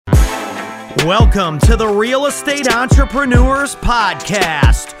Welcome to the Real Estate Entrepreneurs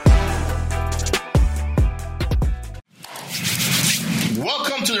Podcast.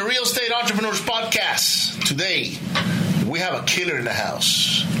 Welcome to the Real Estate Entrepreneurs Podcast. Today, we have a killer in the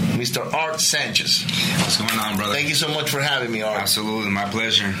house, Mr. Art Sanchez. What's going on, brother? Thank you so much for having me, Art. Absolutely, my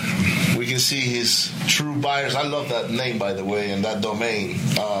pleasure. We can see his true buyers. I love that name, by the way, and that domain.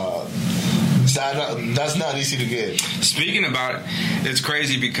 That's not easy to get. Speaking about it, it's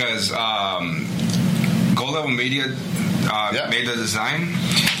crazy because Gold Level Media made the design,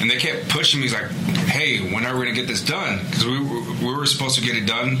 and they kept pushing me. He's like, hey, when are we going to get this done? Because we were supposed to get it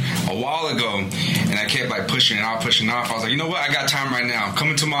done a while ago, and I kept like pushing it off. I was like, you know what? I got time right now.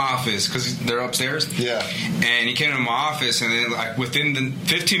 Come into my office because they're upstairs. Yeah. And he came to my office, and then like within the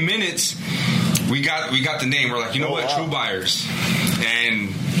 15 minutes, we got the name. We're like, you know what? Wow. True Buyers.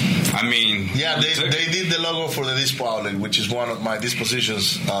 And I mean, yeah, they did the logo for the Dispo Outlet, which is one of my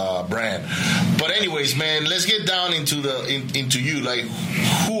Dispositions brand. But anyways, man, let's get down into you. Like,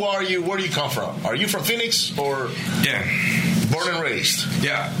 who are you? Where do you come from? Are you from Phoenix or? Yeah. Born and raised?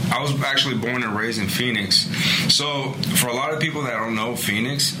 Yeah, I was actually born and raised in Phoenix. So for a lot of people that don't know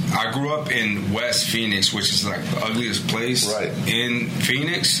Phoenix, I grew up in West Phoenix, which is like the ugliest place in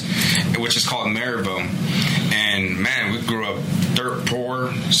Phoenix, which is called Maryville. And man, we grew up dirt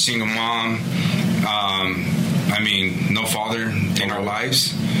poor, single mom. I mean, no father in our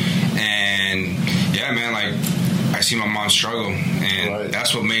lives. And yeah, man, like I see my mom struggle, and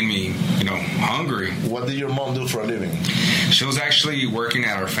that's what made me, hungry. What did your mom do for a living? She was actually working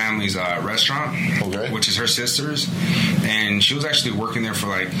at our family's restaurant, which is her sister's, and she was actually working there for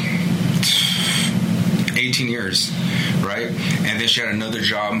like 18 years, right? And then she had another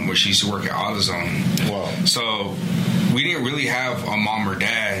job where she used to work at AutoZone. Wow. So we didn't really have a mom or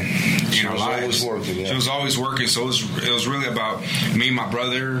dad in our lives. She was always working. Yeah. She was always working, so it was really about me, my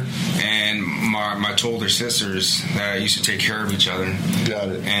brother, and my two older sisters that used to take care of each other. Got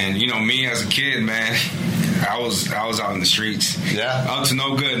it. And me as a kid, man, I was out in the streets. Yeah. Up to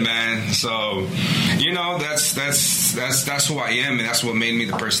no good, man. So, that's who I am, and that's what made me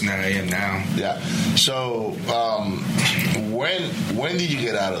the person that I am now. Yeah. So, when did you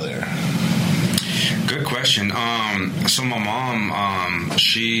get out of there? Good question. So my mom,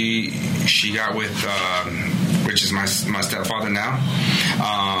 she got with, which is my stepfather now,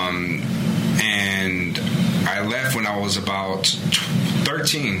 and I left when I was about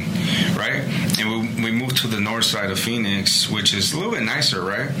 13, right? And we moved to the north side of Phoenix, which is a little bit nicer,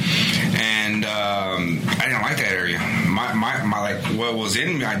 right? And I didn't like that area. My like what was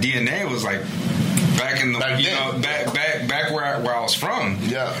in my DNA was like back where I was from.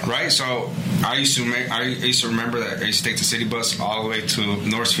 Yeah. Right. So I used to remember that I used to take the city bus all the way to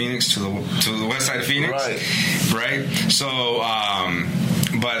North Phoenix to the west side of Phoenix. Right. So,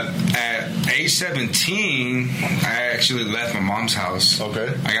 but at age 17, I actually left my mom's house.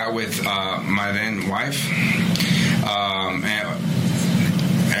 Okay. I got with my then wife, and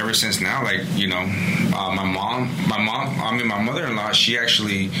ever since now, like, my mother-in-law, she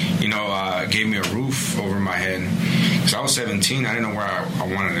actually, gave me a roof over my head. Because I was 17, I didn't know where I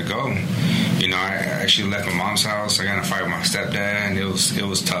wanted to go. I actually left my mom's house. I got in a fight with my stepdad, and it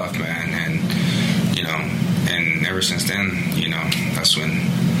was tough, man. And, and ever since then, that's when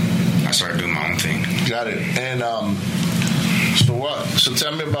I started doing my own thing. Got it. And, So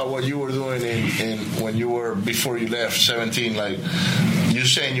tell me about what you were doing in when you were, before you left, 17. Like, you're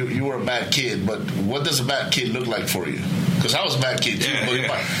saying you were a bad kid, but what does a bad kid look like for you? Because I was a bad kid too.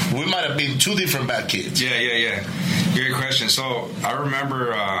 Yeah, we might have been two different bad kids. Yeah. Great question. So I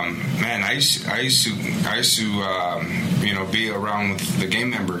remember, man, I used to be around with the gang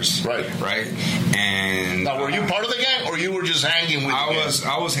members. Right. And now, were you part of the gang, or you were just hanging with?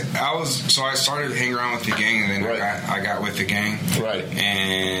 I was. So I started hanging around with the gang, and then I got with the gang. Right.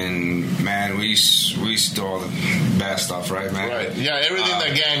 And man, we used to do all the bad stuff, right, man? Right. Yeah, everything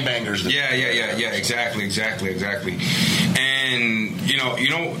that gangbangers do. Yeah. Exactly. And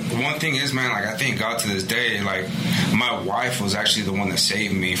one thing is, man, like I thank God to this day, like my wife was actually the one that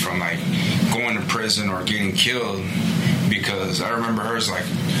saved me from like going to prison or getting killed, because I remember her like,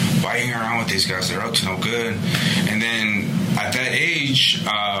 why hang around with these guys? They're up to no good. And then at that age,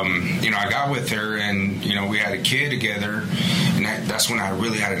 I got with her, and we had a kid together, and that's when I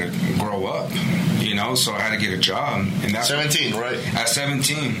really had to grow up. So I had to get a job, and that's 17, right? At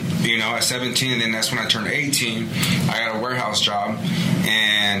 17, and then that's when I turned 18. I got a warehouse job,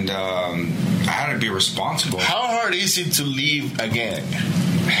 and I had to be responsible. How hard is it to leave a gang?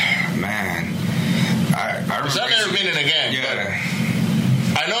 Man, I've never been in a gang. Yeah,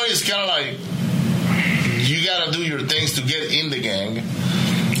 but I know it's kind of like you got to do your things to get in the gang.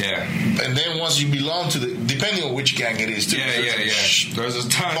 Yeah. And then once you belong to depending on which gang it is, too. There's a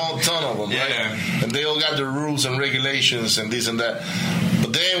ton of them, right? And they all got their rules and regulations and this and that.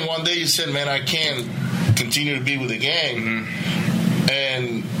 But then one day you said, man, I can't continue to be with the gang.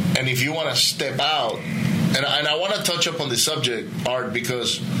 And if you want to step out, and I want to touch up on the subject, Art,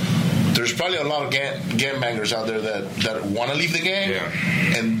 because there's probably a lot of gangbangers out there that want to leave the gang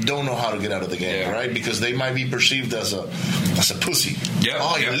and don't know how to get out of the gang, right? Because they might be perceived as a pussy.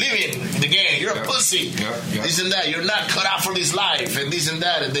 You're leaving the gang, you're a pussy. This and that, you're not cut out for this life, and this and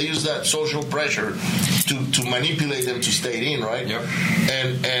that, and they use that social pressure to manipulate them to stay in, right?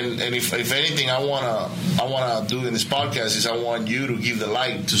 And if anything, I wanna do in this podcast is I want you to give the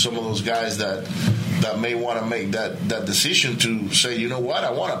light to some of those guys that may want to make that decision to say, you know what,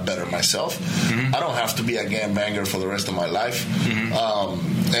 I want to better myself. I don't have to be a gangbanger for the rest of my life.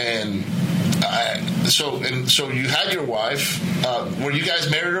 So you had your wife. Were you guys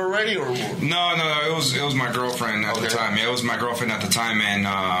married already, or no? It was my girlfriend at the time. It was my girlfriend at the time,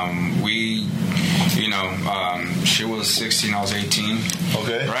 and we, she was 16, I was 18.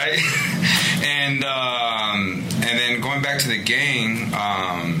 Okay, right. And then going back to the gang,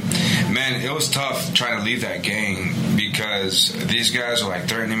 man, it was tough trying to leave that gang because these guys were like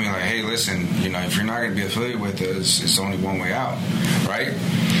threatening me, like, hey, listen, if you're not going to be affiliated with us, it's only one way out, right?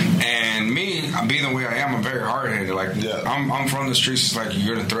 And me, being the way I am, I'm very hard-headed. Like, I'm from the streets. It's like,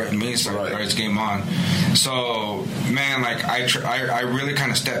 you're going to threaten me. It's like, all right, it's game on. So, man, like, I really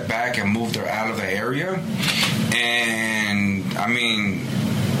kind of stepped back and moved her out of the area. And, I mean,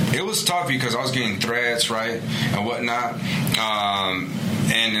 it was tough because I was getting threats, right, and whatnot.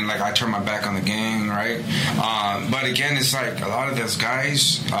 And then, like, I turned my back on the gang, right? But again, it's like a lot of those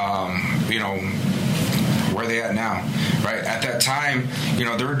guys, where they at now, right? At that time,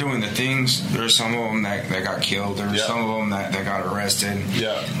 they were doing the things. There's some of them that got killed. There were some of them that got arrested.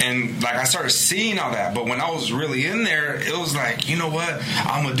 And, like, I started seeing all that. But when I was really in there, it was like, you know what?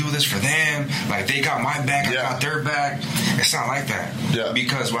 I'm going to do this for them. Like, they got my back. I got their back. It's not like that.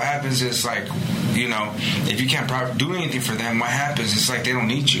 Because what happens is, like, if you can't do anything for them, what happens? It's like they don't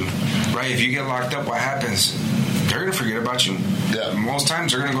need you, right? If you get locked up, what happens? They're going to forget about you. Most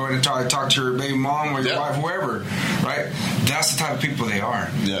times they're going to go in and talk to your baby mom or your wife, whoever, right? That's the type of people they are.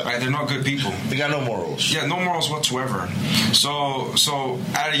 Right? They're not good people. They got no morals. No morals whatsoever. So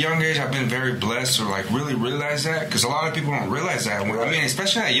at a young age, I've been very blessed to, like, really realize that, because a lot of people don't realize that. I mean,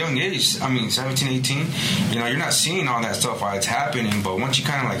 especially at a young age, 17, 18, you're not seeing all that stuff while it's happening, but once you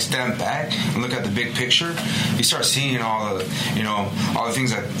kind of, like, stand back and look at the big picture, you start seeing all the, all the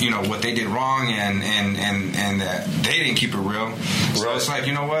things that, what they did wrong and that they didn't keep it real. So it's like,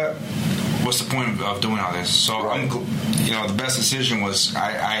 you know what? What's the point of doing all this? So the best decision was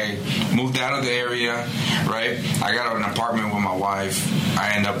I moved out of the area, right? I got an apartment with my wife.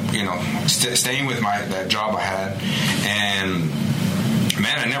 I ended up, staying with that job I had, and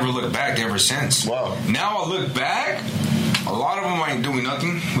man, I never looked back ever since. Wow. Now I look back, a lot of them ain't doing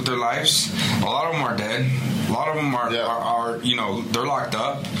nothing with their lives. A lot of them are dead. A lot of them are they're locked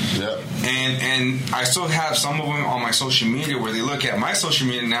up. And I still have some of them on my social media where they look at my social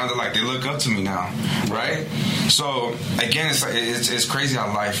media now. They're like, they look up to me now, right? So again, it's like it's crazy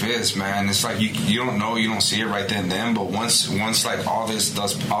how life is, man. It's like you don't know, you don't see it right then and then, but once like all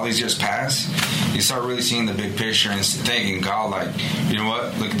these years pass, you start really seeing the big picture and thanking God, like, you know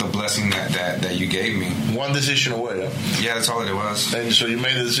what? Look at the blessing that you gave me. One decision away, huh? Yeah, that's all it was. And so you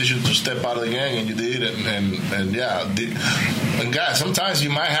made the decision to step out of the gang, and you did, and guys, sometimes you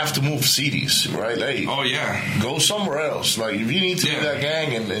might have to move cities, right? Hey, go somewhere else. Like, if you need to leave that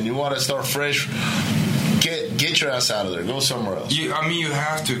gang and you want to start fresh, get your ass out of there. Go somewhere else. You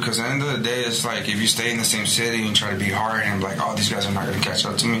have to, because at the end of the day, it's like, if you stay in the same city and try to be hard and like, oh, these guys are not going to catch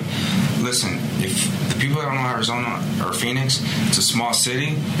up to me. Listen, if the people that don't know Arizona or Phoenix, it's a small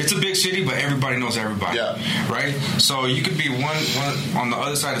city. It's a big city, but everybody knows everybody. Right? So you could be one on the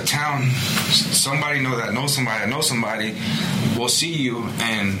other side of town. Somebody knows somebody will see you,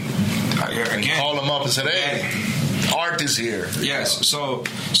 and again, call them up and say, hey, Art is here. Yes. So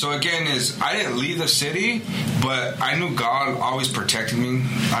again, I didn't leave the city, but I knew God always protected me.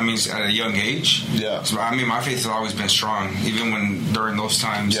 I mean, at a young age. So, I mean, my faith has always been strong, even during those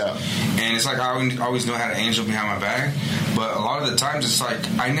times. And it's like I always knew I had an angel behind my back. But a lot of the times, it's like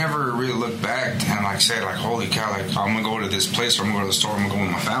I never really looked back and like said, like, holy cow, like, I'm gonna go to this place, or I'm gonna go to the store, I'm gonna go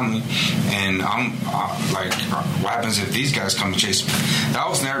with my family, and I'm like, what happens if these guys come to chase me? That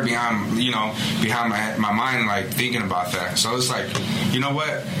was never behind my mind, like, thinking about that. So it's like, you know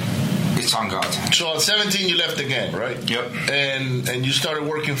what? It's on God. So at 17, you left again, right? Yep. And you started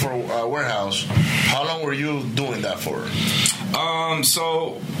working for a warehouse. How long were you doing that for?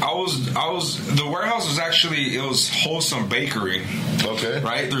 So I was the warehouse was actually, it was Wholesome Bakery. Okay.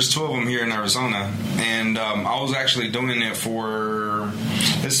 Right? There's 2 of them here in Arizona. And I was actually doing it for,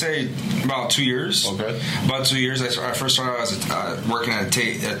 let's say, about 2 years. Okay. About 2 years. I first started as working at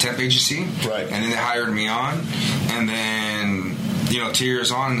a temp agency. Right. And then they hired me on. And then, 2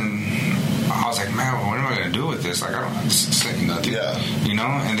 years on, and I was like, man, what am I going to do with this? Like, I don't, it's like nothing. Yeah.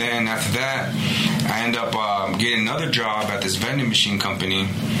 And then after that, I end up getting another job at this vending machine company.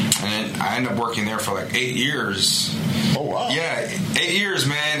 And then I ended up working there for like 8 years. Oh, wow. Yeah, 8 years,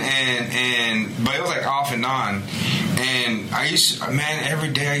 man. But it was like off and on. And every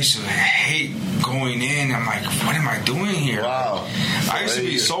day I used to hate going in. I'm like, what am I doing here? Wow. I used to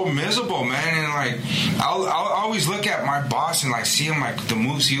be so miserable, man. And like, I'll always look at my boss and like see him, like the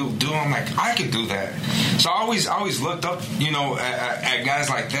moves he'll do. I'm like, I could do that. So I always looked up, at guys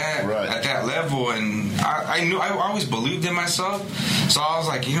like that, right, at that level. And I knew, I always believed in myself. So I was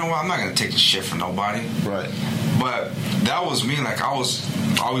like, you know what? I'm not going to take the shit from nobody. Right. But that was me. Like, I was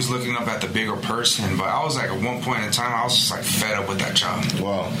always looking up at the bigger person. But I was like, at one point in time, I was just like fed up with that job.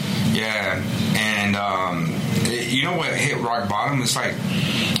 Wow. Yeah. And you know what hit rock bottom? It's like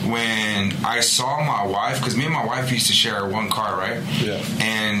when I saw my wife, because me and my wife used to share one car, right? Yeah.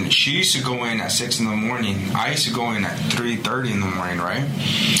 And she used to go in at 6 in the morning. I used to go in at 3:30 in the morning, right?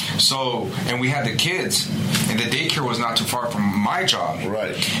 So, and we had the kids, and the daycare was not too far from my job.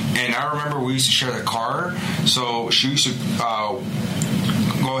 Right. And I remember we used to share the car. So she used to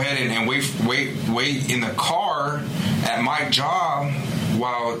go ahead and wait in the car at my job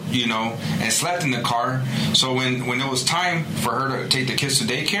while, and slept in the car. So when it was time for her to take the kids to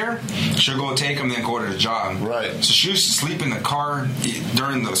daycare, she'll go take them, then go to the job. Right. So she used to sleep in the car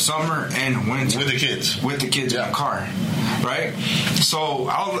during the summer and winter. With the kids. With the kids in the car. Right? So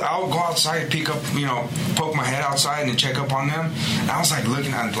I'll go outside, peek up, poke my head outside and check up on them. And I was like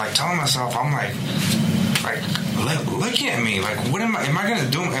looking at, like telling myself, I'm like, look at me. Like, what am I going to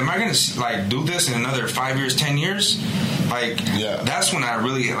do? Am I going to like do this in another 5 years, 10 years? Like, yeah. That's when I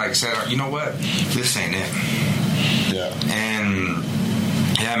really like said, you know what? This ain't it. Yeah. And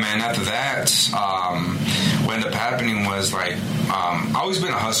yeah, man, after that, what ended up happening was like, I always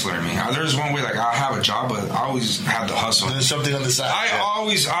been a hustler in me. There's one way, like, I have a job, but I always have the hustle. There's something on the side.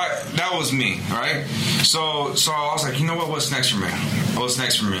 That was me, right? So I was like, you know what? What's next for me?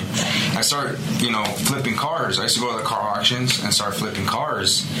 I started, flipping cars. I used to go to the car auctions and start flipping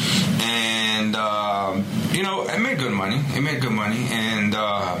cars. And, it made good money. And,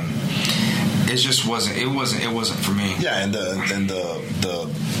 it just wasn't. It wasn't for me. Yeah, and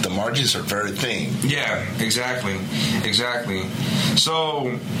the margins are very thin. Yeah, exactly.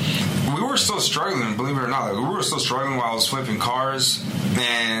 So we were still struggling, believe it or not. Like, we were still struggling while I was flipping cars,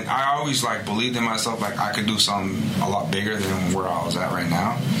 and I always believed in myself, like I could do something a lot bigger than where I was at right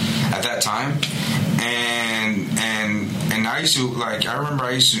now at that time. And I used to I remember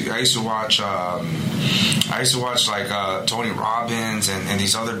I used to watch Tony Robbins and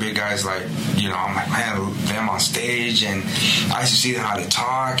these other big guys, I'm like, man, them on stage, and I used to see them how they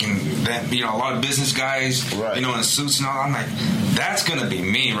talk, and then, a lot of business guys, right, in suits and all. I'm like, that's gonna be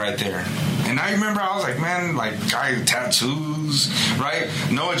me right there. And I remember I was like, man, guy with tattoos, right?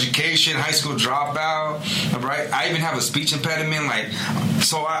 No education, high school dropout, right? I even have a speech impediment,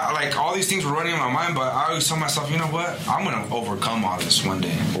 so I all these things were running in my mind, but I always tell myself, you know what? I'm gonna overcome all this one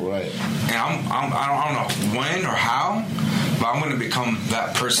day. Right. And I don't know when or how, but I'm gonna become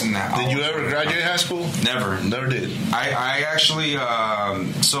that person that. Did you ever graduate high school? Never did. I actually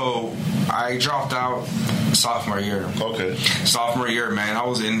so I dropped out sophomore year. Okay. Sophomore year, man. I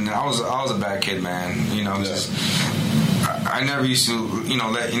was a bad kid, man. I never used to,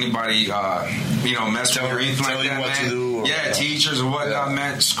 let anybody, mess with me or anything like that, man. To do, yeah, teachers or whatnot,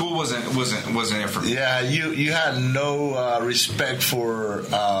 man. School wasn't it for me. Yeah, you had no respect for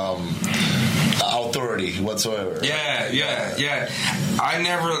authority whatsoever. Yeah. I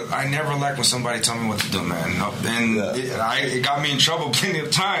never liked when somebody told me what to do, man. And it got me in trouble plenty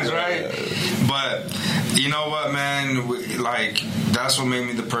of times, right? But you know what, man? That's what made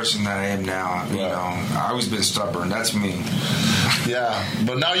me the person that I am now. I always been stubborn. That's me. Yeah,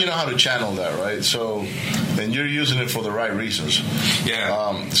 but now you know how to channel that, right? So, and you're using it for the right reasons.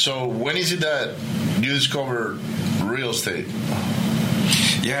 Yeah. So when is it that you discovered real estate?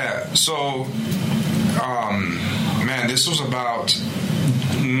 Yeah. So, man, this was about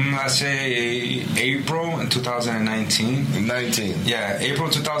I say April in 2019. 19. Yeah, April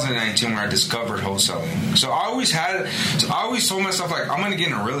 2019 where I discovered wholesaling. So I always told myself, like, I'm going to get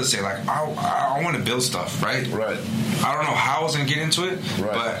into real estate. Like, I want to build stuff, right? Right. I don't know how I was going to get into it,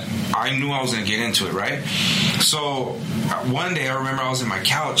 right. but I knew I was going to get into it, right? So one day I remember I was in my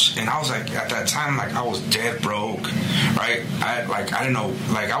couch, and I was like, at that time, like, I was dead broke, right? I didn't know,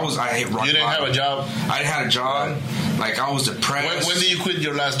 like, I hit rock. You didn't have a job? I had a job. Right. Like, I was depressed. When did you quit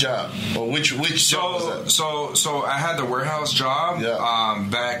your last job? Or which job was that? So I had the warehouse job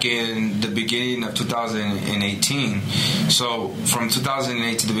back in the beginning of 2018. So from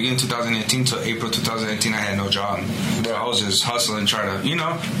 2008 to the beginning of 2018 to April 2018, I had no job. Right. So I was just hustling, trying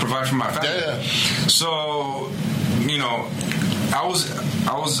to, provide for my family. Yeah. So, I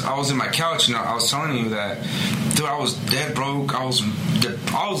was in my couch, and I was telling you that, dude, I was dead broke. I was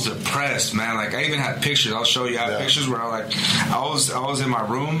depressed, man. Like, I even had pictures. I'll show you. I had pictures where I was in my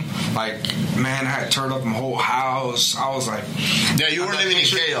room. Like, man, I had turned up my whole house. I was like, yeah, you were living in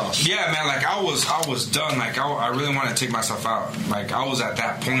chaos. Yeah, man. Like, I was done. Like, I really wanted to take myself out. Like, I was at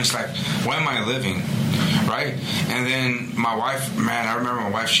that point. It's like, why am I living? Right? And then my wife, man, I remember my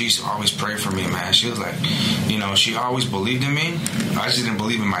wife, she used to always pray for me, man. She was like, she always believed in me. I just didn't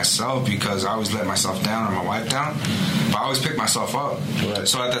believe in myself because I always let myself down or my wife down. But I always picked myself up. Right.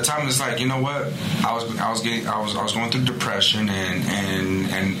 So at that time, it's like, you know what? I was going through depression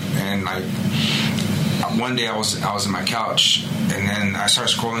and like, one day I was in my couch, and then I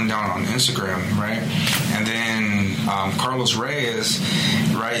started scrolling down on Instagram, right? And then Carlos Reyes,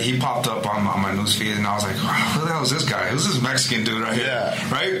 right? He popped up on my newsfeed, and I was like, oh, who the hell is this guy? Who's this Mexican dude right here?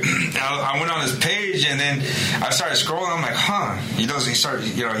 Right? I went on his page, and then I started scrolling. I'm like, huh? He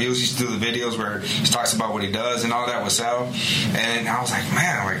used to do the videos where he talks about what he does and all that with Sal. And I was like,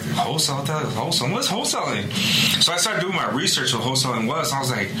 man, like, wholesale? Wholesale? What's wholesaling? So I started doing my research of what wholesaling was. I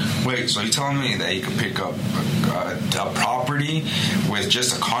was like, wait, so you're telling me that you could pick up a property with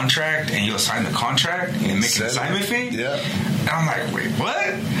just a contract, and you'll sign the contract and make an assignment fee? Yeah. And I'm like, wait, what?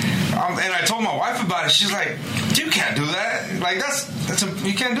 And I told my wife about it. She's like, you can't do that. Like,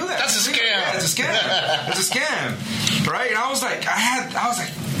 you can't do that. That's a scam. Yeah, it's a scam. It's a scam. Right? And I was like,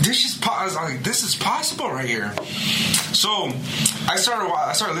 this is possible right here. So I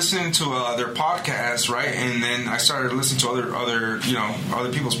started listening to their podcasts, right? And then I started listening to other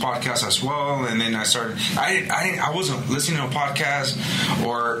people's podcasts as well. And then I wasn't listening to a podcast,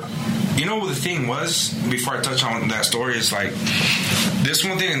 or what the thing was, before I touch on that story, is like, this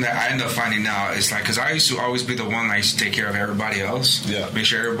one thing that I end up finding out is like, because I used to always be the one that used to take care of everybody else, make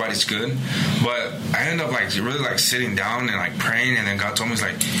sure everybody's good. But I end up like really like sitting down and like praying, and then God told me, he's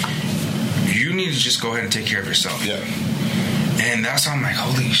like, you need to just go ahead and take care of yourself. Yeah. And that's how I'm like,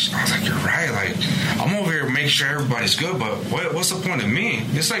 holy shit. I was like, you're right. Like, I'm over here making sure everybody's good, but what's the point of me?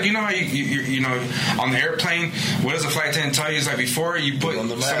 It's like, how you on the airplane, what does the flight attendant tell you? It's like, before you put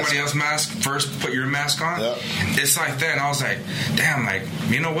somebody else's mask, first put your mask on. Yep. It's like that. And I was like, damn, like,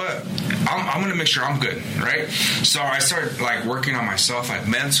 you know what? I'm going to make sure I'm good, right? So I started, like, working on myself, like,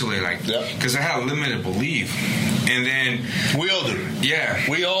 mentally, like, because I had a limited belief. And then... we all do. Yeah.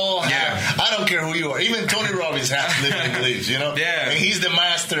 We all have. I don't care who you are. Even Tony Robbins has limited beliefs, Yeah. And he's the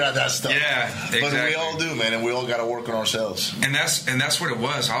master at that stuff. Yeah, exactly. But we all do, man, and we all got to work on ourselves. And that's what it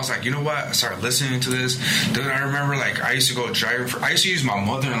was. I was like, you know what? I started listening to this. Dude, I remember, like, I used to go driving I used to use my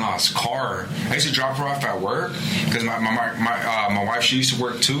mother-in-law's car. I used to drop her off at work because my wife, she used to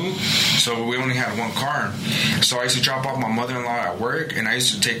work too. So we only had one car. So I used to drop off my mother-in-law at work, and I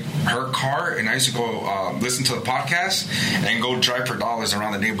used to take her car, and I used to go listen to the podcast and go drive for dollars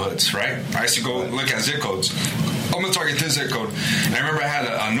around the neighborhoods, right? I used to go look at zip codes. I'm gonna target this zip code. And I remember I had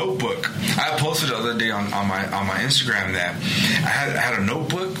a notebook. I posted the other day on my Instagram that I had a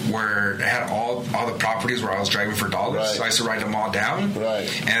notebook where it had all the properties where I was driving for dollars. Right. So I used to write them all down. Right.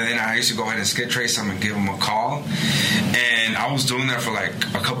 And then I used to go ahead and skid trace them and give them a call. And I was doing that for like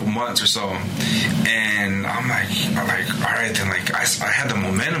a couple months or so. And I'm like, all right, then, like, I had the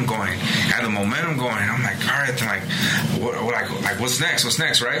momentum going. I'm like, all right, then, like, what's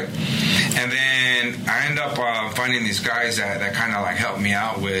next, right? And then I end up finding these guys that kind of like helped me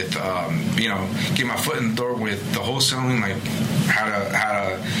out with, get my foot in the door with the wholesaling, like how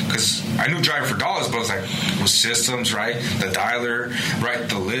to, because I knew driving for dollars, but it was like with systems, right? The dialer, write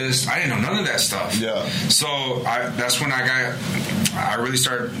the list. I didn't know none of that stuff. Yeah. So that's when I really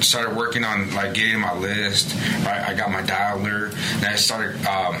started working on like getting my list. Right? I got my dialer, and I started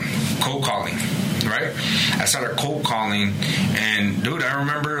cold calling. Right? I started cold calling, and dude, I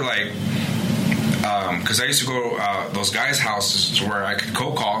remember like because I used to go those guys' houses where I could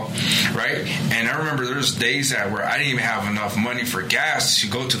cold call, right? And I remember there was days where I didn't even have enough money for gas to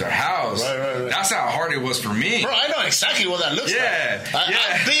go to their house. Right. That's how hard it was for me. Bro, I know exactly what that looks like.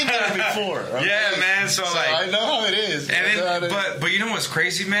 I've been there before. Okay? Yeah, man. So like, I know how it is. And then, but you know what's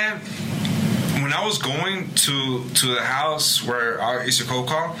crazy, man? When I was going to the house where I used to cold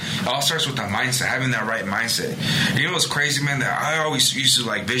call, it all starts with that mindset, having that right mindset. You know what's crazy, man? That I always used to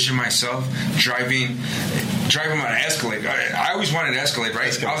like vision myself driving on an Escalade. I always wanted an Escalade,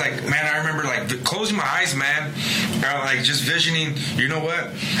 right? I was like, man, I remember like closing my eyes, man, like just visioning. You know what?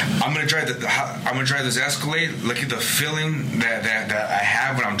 I'm gonna drive this Escalade. Look at the feeling that I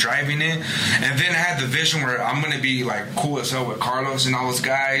have when I'm driving it, and then I had the vision where I'm gonna be like cool as hell with Carlos and all those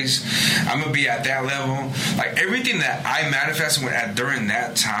guys. I'm gonna be at that level. Like everything that I manifested at during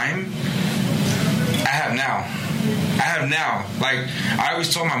that time, I have now. Like I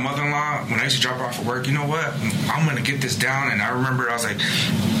always told my mother-in-law when I used to drop her off at work, you know what? I'm gonna get this down. And I remember I was like,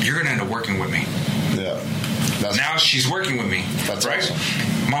 you're gonna end up working with me. Yeah. Now she's working with me. That's right.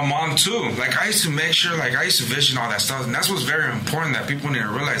 Awesome. My mom too. Like I used to make sure, like I used to vision all that stuff, and that's what's very important that people need to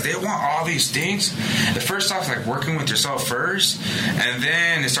realize. They want all these things. The first off, like working with yourself first, and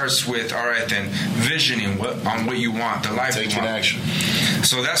then it starts with all right, then visioning what you want, the life taking you want. action.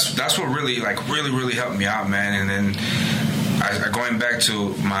 So that's what really helped me out, man. And then going back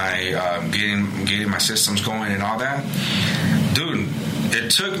to my getting my systems going and all that, dude. It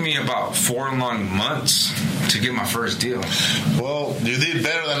took me about 4 long months to get my first deal. Well, you did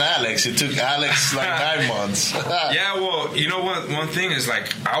better than Alex. It took Alex like 9 months. Yeah, well, you know what? One thing is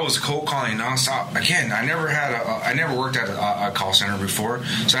like I was cold calling nonstop. Again, I never worked at a call center before,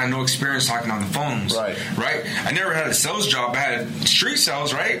 so I had no experience talking on the phones. Right. I never had a sales job. I had street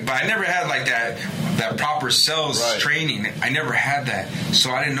sales, right? But I never had like that proper sales training. I never had that,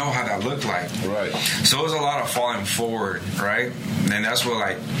 so I didn't know how that looked like. Right. So it was a lot of falling forward, right? And that's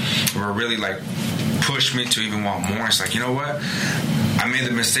what really pushed me to even want more. It's like, you know what? I made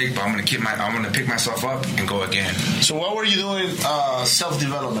the mistake, but I'm gonna pick myself up and go again. So what were you doing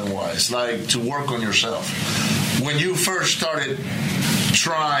self-development wise, like to work on yourself when you first started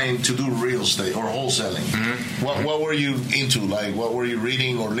trying to do real estate or wholesaling? Mm-hmm. What were you into? Like what were you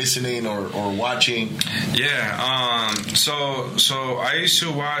reading or listening or watching? Yeah. So I used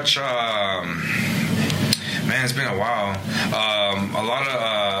to watch. Man, it's been a while. A lot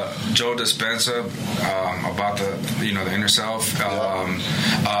of Joe Dispenza about the inner self.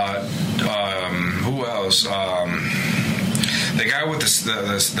 Who else? The guy with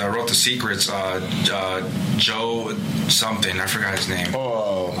that wrote The Secrets, Joe something. I forgot his name.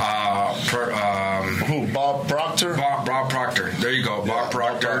 Who? Bob Proctor? Bob Proctor. There you go. Bob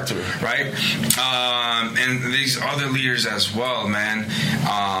Proctor. Right? And these other leaders as well, man.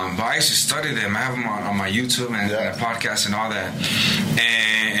 But I used to study them. I have them on my YouTube and a podcast and all that.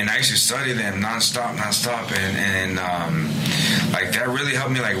 And I used to study them nonstop. And like that really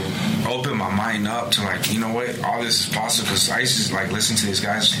helped me like open my mind up to like, you know what, all this is possible. Because I used to like listen to these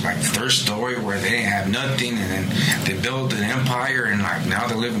guys like their story where they didn't have nothing and then they built an empire and like now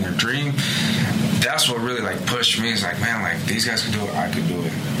they're living their dream. That's what really like pushed me. It's like, man, like these guys could do it, I could do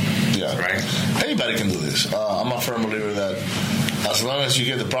it. Yeah. Right? Anybody can do this. I'm a firm believer that as long as you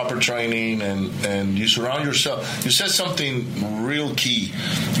get the proper training and you surround yourself, you said something real key,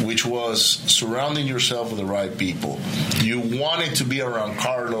 which was surrounding yourself with the right people. You wanted to be around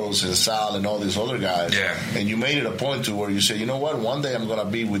Carlos and Sal and all these other guys. Yeah. And you made it a point to where you said, you know what, one day I'm going to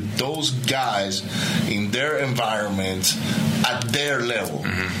be with those guys in their environment at their level.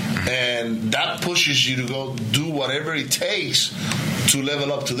 Mm-hmm. And that pushes you to go do whatever it takes to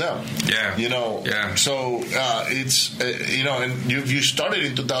level up to them. Yeah. Yeah. So it's, and you started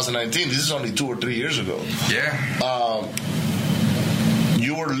in 2019. This is only 2 or 3 years ago. Yeah.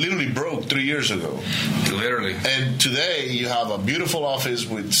 You were literally broke 3 years ago. Literally. And today you have a beautiful office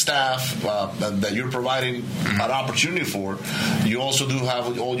with staff that you're providing an opportunity for. You also do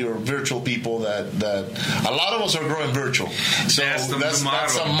have all your virtual people that a lot of us are growing virtual. So that's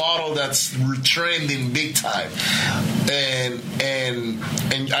a model that's trending big time.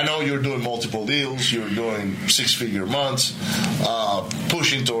 And I know you're doing multiple deals. You're doing 6-figure months,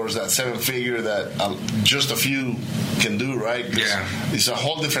 pushing towards that 7-figure that just a few can do, right? Yeah. It's a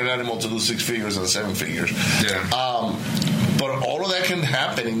whole different animal to do 6 figures and 7 figures. Yeah. But all of that can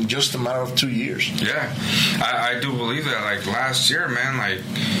happen in just a matter of 2 years. Yeah, I do believe that. Like last year, man, like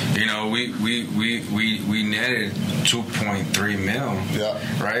we netted 2.3 mil. Yeah.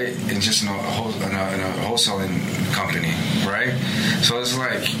 Right, and just in a wholesaling company, right? So it's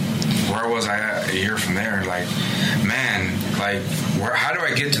like, where was I at a year from there? Like, man, like, how do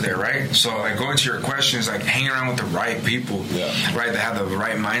I get to there, right? So, like, going to your questions, like, hang around with the right people, right, that have the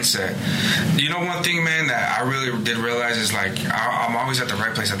right mindset. You know, one thing, man, that I really did realize is, like, I'm always at the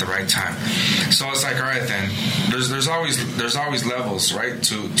right place at the right time. So it's like, all right, then, there's always levels, right,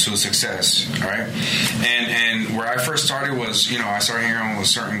 to success, all right? And where I first started was, you know, I started hanging around with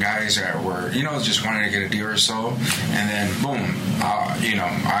certain guys that were, you know, just wanted to get a deal or so, and then, boom, you know,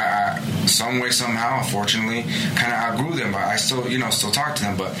 I some way, somehow, unfortunately, kind of outgrew them, but I still, you know, still talk to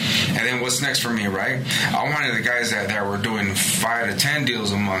them. But and then what's next for me, right? I wanted the guys that were doing 5 to 10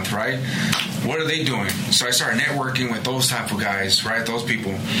 deals a month, right? What are they doing? So I started networking with those type of guys, right? Those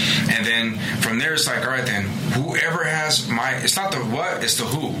people, and then from there, it's like, all right, then whoever has it's not the what, it's the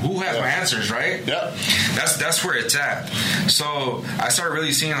who. Who has my answers, right? Yeah. That's where it's at. So I started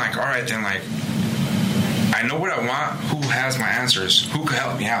really seeing, like, all right, then, like, I know what I want. Who has my answers? Who could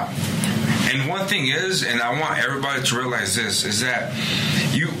help me out? And one thing is, and I want everybody to realize this, is that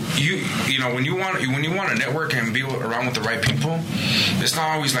you know, when you want to network and be around with the right people, it's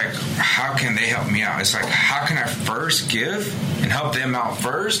not always like, how can they help me out? It's like, how can I first give and help them out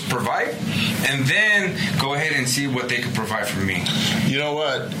first, provide, and then go ahead and see what they can provide for me. You know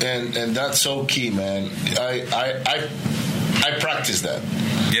what? And that's so key, man. I practice that.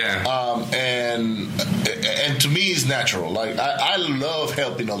 Yeah. And to me, it's natural. Like, I love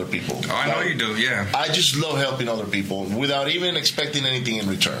helping other people. Oh, I know you do, yeah. I just love helping other people without even expecting anything in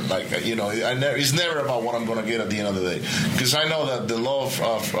return. Like, you know, it's never about what I'm going to get at the end of the day. Because I know that the law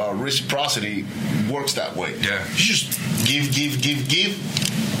of reciprocity works that way. Yeah. You just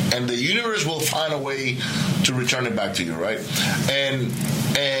give, and the universe will find a way to return it back to you, right? And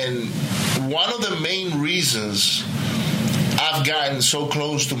one of the main reasons I've gotten so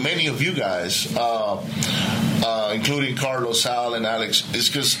close to many of you guys, including Carlos, Sal, and Alex, is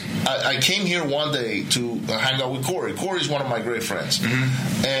because I came here one day to hang out with Corey. Corey's one of my great friends.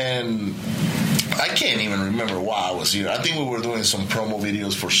 Mm-hmm. And I can't even remember why I was here. I think we were doing some promo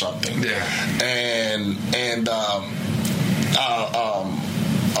videos for something. Yeah. And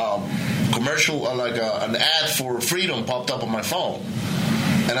commercial, like an ad for Freedom popped up on my phone.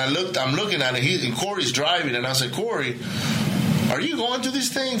 And I'm looking at it, and Corey's driving, and I said, Corey, are you going to this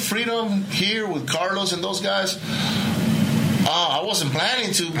thing, Freedom, here with Carlos and those guys? I wasn't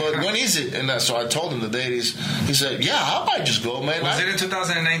planning to, but when is it? And so I told him the date is. He said, yeah, I might just go, man. Was it in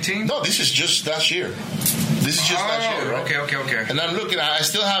 2019? No, this is just last year. Last year, right? Okay. And I'm looking, I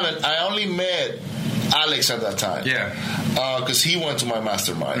only met Alex at that time. Yeah. Because he went to my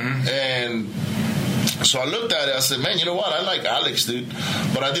mastermind. Mm-hmm. And so I looked at it, I said, man, you know what? I like Alex, dude.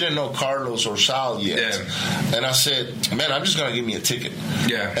 But I didn't know Carlos or Sal yet. Yeah. And I said, man, I'm just going to give me a ticket.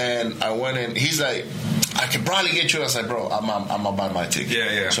 Yeah. And I went in. He's like, I can probably get you. I was like, bro, I'm going to buy my ticket.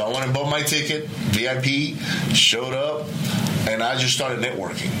 Yeah. So I went and bought my ticket, VIP, showed up. And I just started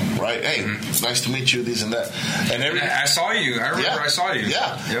networking, right? Hey, it's nice to meet you, this and that. And I saw you. I remember I saw you.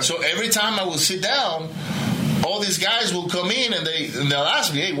 Yeah. Yep. So every time I would sit down, all these guys will come in and they'll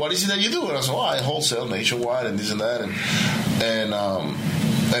ask me, hey, what is it that you do? And I said, I wholesale nationwide and this and that.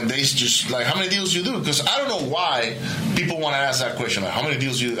 And they just like, how many deals do you do? Because I don't know why people want to ask that question. Like, how many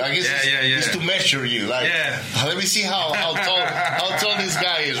deals do you do? I guess it's to measure you. Like, let me see how tall this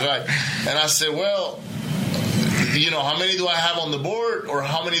guy is, right? And I said, well, you know, how many do I have on the board or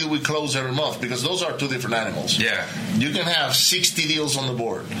how many do we close every month? Because those are two different animals. Yeah. You can have 60 deals on the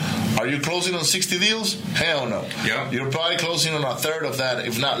board. Are you closing on 60 deals? Hell no. Yep. You're probably closing on a third of that,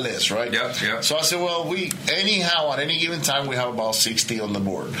 if not less, right? Yep. So I said, well, at any given time, we have about 60 on the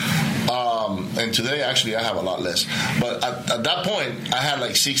board. And today, actually, I have a lot less. But at that point, I had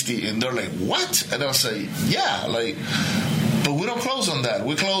like 60, and they're like, what? And I'll say, yeah, like, but we don't close on that.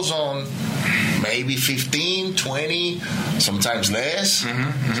 We close on maybe 15, 20, sometimes less.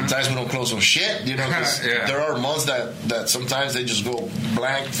 Mm-hmm. Sometimes we don't close on shit, you know, because there are months that sometimes they just go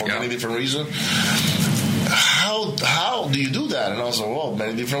blank for many different reasons. How do you do that? And I was like, well,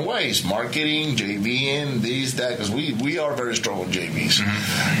 many different ways. Marketing, JVing, this, that, because we are very strong on JVs.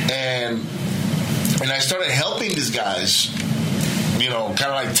 Mm-hmm. And I started helping these guys, you know,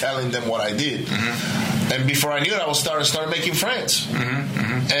 kind of like telling them what I did. Mm-hmm. And before I knew it, I started making friends. Mm-hmm,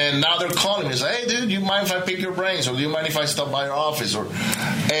 mm-hmm. And now they're calling me and say, hey, dude, you mind if I pick your brains? Or do you mind if I stop by your office?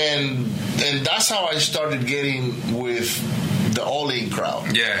 And that's how I started getting with the all-in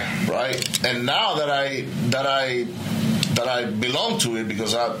crowd. Yeah. Right? And now that I belong to it,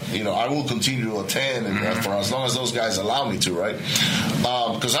 because I will continue to attend and for as long as those guys allow me to, right?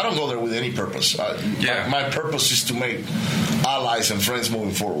 Because I don't go there with any purpose. My purpose is to make allies and friends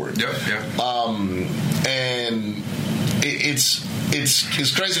moving forward. And it's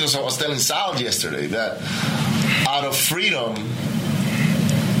crazy because I was telling Sal yesterday that out of Freedom,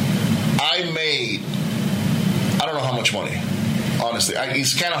 I don't know how much money. Honestly,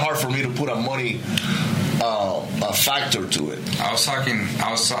 it's kind of hard for me to put a money factor to it. I was talking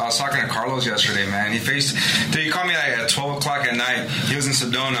to Carlos yesterday, man. He called me like at 12 o'clock at night. He was in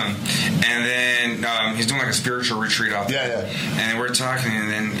Sedona, and then he's doing like a spiritual retreat out there. Yeah. And we're talking,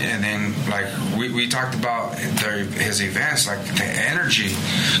 and then like we talked about his events, like the energy,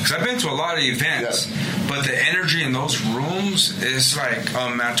 because I've been to a lot of events, but the energy in those rooms is like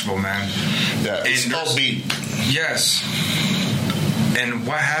unmatchable, man. Yeah, it's upbeat. Yes. And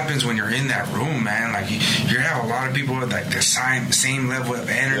what happens when you're in that room, man? Like you have a lot of people with like the same level of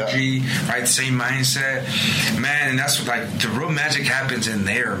energy, right? Same mindset, man. And that's what, like, the real magic happens in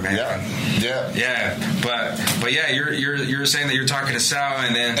there, man. Yeah. But yeah, you're saying that you're talking to Sal,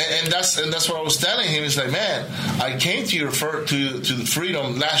 and then and that's what I was telling him. It's like, man, I came to the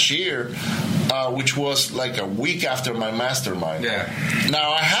Freedom last year, which was like a week after my mastermind. Yeah.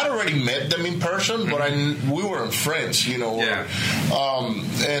 Now I had already met them in person, but we weren't friends, you know. Yeah.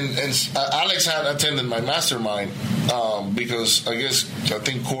 And Alex had attended my mastermind because I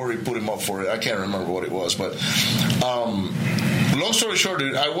think Corey put him up for it. I can't remember what it was, but long story short,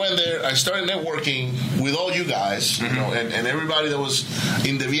 dude, I went there. I started networking with all you guys, you know, and everybody that was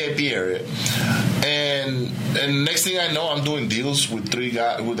in the VIP area. And next thing I know, I'm doing deals with three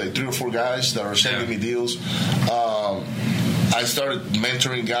or four guys that are sending me deals. I started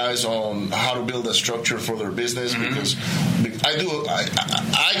mentoring guys on how to build a structure for their business because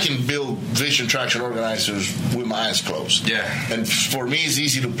I can build vision traction organizers with my eyes closed. Yeah. And for me, it's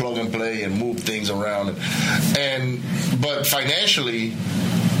easy to plug and play and move things around. But financially,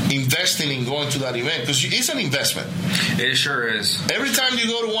 investing in going to that event, because it's an investment. It sure is. Every time you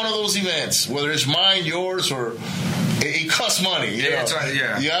go to one of those events, whether it's mine, yours, or it costs money. You know?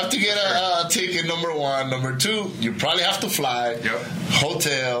 You have to get a ticket, number one. Number two, you probably have to fly,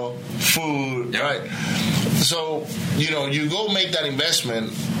 hotel, food, right? So, you know, you go make that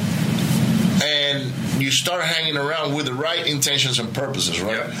investment and you start hanging around with the right intentions and purposes,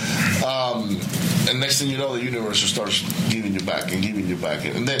 right? And next thing you know, the universe starts giving you back and giving you back.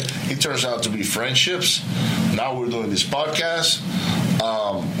 And then it turns out to be friendships. Now we're doing this podcast.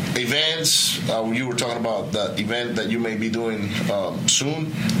 Events. You were talking about that event that you may be doing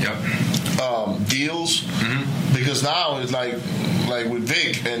soon. Deals. Because now it's like with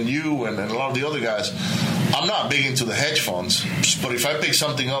Vic and you and a lot of the other guys, I'm not big into the hedge funds, but if I pick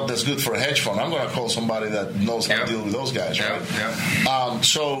something up that's good for a hedge fund, I'm going to call somebody that knows how to deal with those guys, right?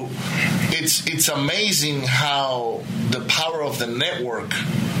 So it's amazing how the power of the network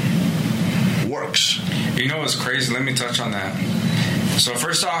works. You know what's crazy? Let me touch on that. So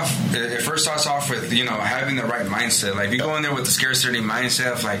first off, it first starts off with, you know, having the right mindset. Like, you go in there with the scarcity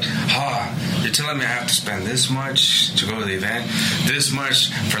mindset of like, you're telling me I have to spend this much to go to the event, this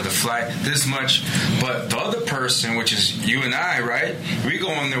much for the flight, this much. But the other person, which is you and I, right? We go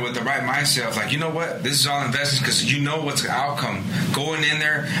in there with the right mindset of like, you know what? This is all investments because you know what's the outcome. Going in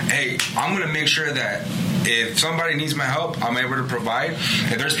there, hey, I'm going to make sure that if somebody needs my help, I'm able to provide.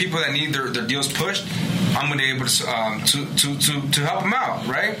 If there's people that need their deals pushed, I'm going to be able to help them out,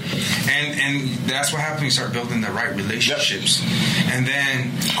 right? And that's what happens. You start building the right relationships, and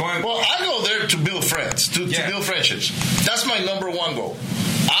then going. Well, I go there to build friends, to build friendships. That's my number one goal.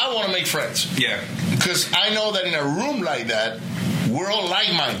 I want to make friends. Yeah, because I know that in a room like that, we're all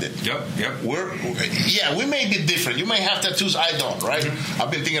like-minded. We may be different. You may have tattoos. I don't, right?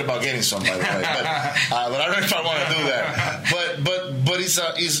 I've been thinking about getting some, by the way, but I don't know if I want to do that. But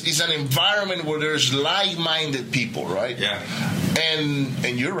it's an environment where there's like-minded people, right? Yeah.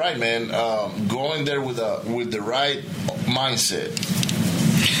 And you're right, man. Going there with the right mindset.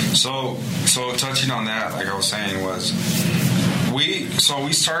 So touching on that, like I was saying, was. We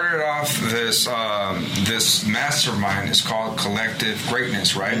started off this mastermind. It's called Collective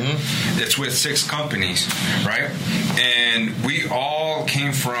Greatness, right? It's with 6 companies, right? And we all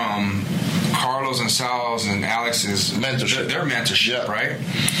came from Carlos and Sal's and Alex's mentorship, their mentorship, right?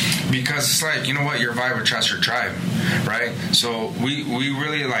 Because it's like, you know what, your vibe attracts your tribe, right? So we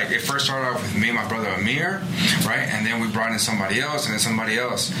really, like, it first started off with me and my brother Amir, right? And then we brought in somebody else and then somebody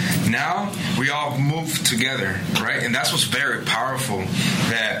else. Now we all move together, right? And that's what's very powerful,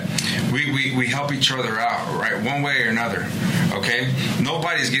 that we help each other out, right? One way or another, okay?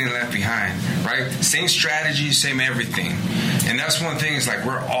 Nobody's getting left behind, right? Same strategy, same everything. And that's one thing, is like,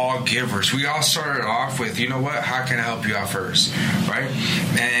 we're all givers. We all started off with, you know what, how can I help you out first, right?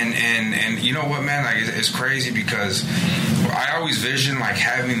 And you know what, man, like, it's crazy because I always vision like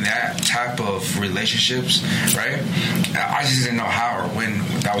having that type of relationships, right? I just didn't know how or when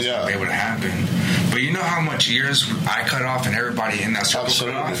that was going to be able to happen. But But you know how much years I cut off and everybody in that circle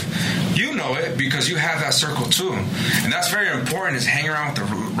cut off? You know it because you have that circle too. And that's very important, is hang around with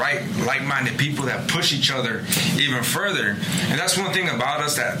the right, like-minded people that push each other even further. And that's one thing about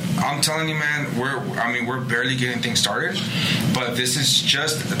us that I'm telling you, man, we're barely getting things started, but this is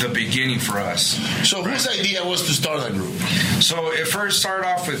just the beginning for us. So whose idea was to start that group? So it first started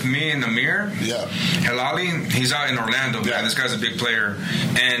off with me and Amir. Yeah. Helali, he's out in Orlando, man. Yeah. This guy's a big player.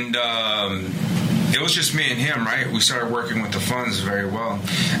 And it was just me and him, right? We started working with the funds very well.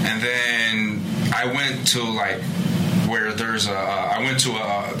 And then I went to where there's I went to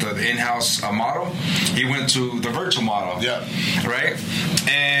the in-house model. He went to the virtual model. Yeah. Right?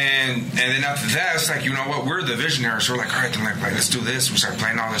 And then after that, it's like, you know what? We're the visionaries. So we're like, all right, then let's do this. We start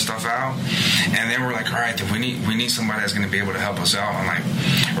playing all this stuff out. And then we're like, all right, then we need somebody that's going to be able to help us out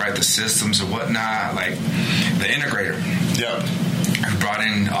on the systems and whatnot, like the integrator. Yeah. We brought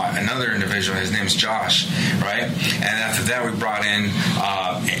in another individual. His name's Josh, right? And after that, we brought in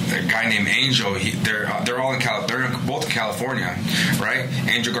a guy named Angel. They're all they're both in California, right?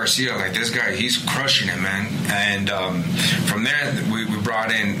 Angel Garcia, this guy, he's crushing it, man. And from there, we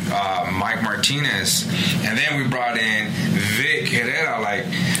brought in Mike Martinez, and then we brought in Vic Herrera.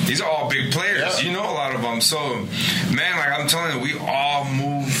 These are all big players. Yeah. You know a lot of them. So, man, I'm telling you, we all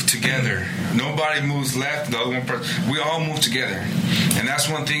move together. Nobody moves left. The other one person. We all move together. And that's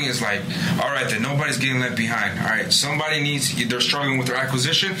one thing is all right, then nobody's getting left behind. All right, somebody they're struggling with their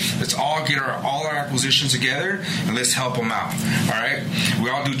acquisition. Let's all get all our acquisitions together and let's help them out. All right, we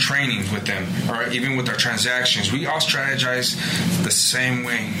all do trainings with them. All right, even with our transactions, we all strategize the same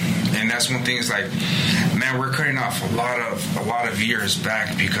way. And that's one thing is man, we're cutting off a lot of years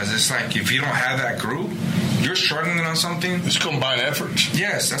back because it's if you don't have that group, you're struggling on something. It's combined efforts.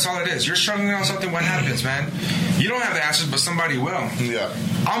 Yes, that's all it is. You're struggling on something. What happens, man? You don't have the answers, but somebody will. Yeah.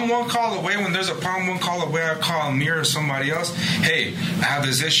 I'm one call away. When there's a problem, one call away. I call Amir or somebody else. Hey, I have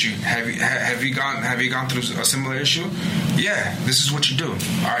this issue. Have you gone through a similar issue? Yeah. This is what you do.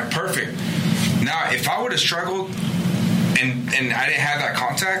 All right. Perfect. Now, if I would have struggled and I didn't have that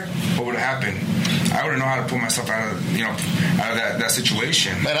contact, what would have happened? I wouldn't know how to pull myself out of that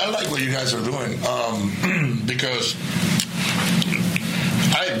situation. Man, I like what you guys are doing because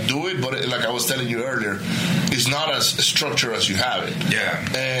I do it, but like I was telling you earlier, it's not as structured as you have it. Yeah.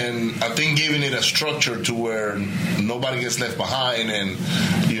 And I think giving it a structure to where nobody gets left behind and,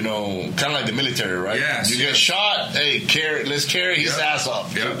 kind of like the military, right? Yes, you get shot, hey, let's carry his ass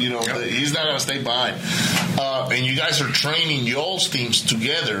up. Yep. He's not going to stay behind. And you guys are training y'all's teams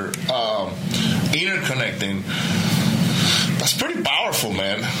together, interconnecting. That's pretty powerful,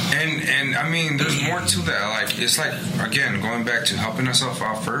 man. And I mean, there's more to that. It's again, going back to helping ourselves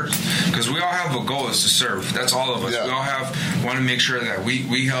out first, because we all have a goal is to serve. That's all of us. Yeah. We all want to make sure that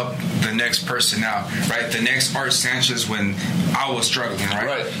we help the next person out, right? The next Art Sanchez when I was struggling,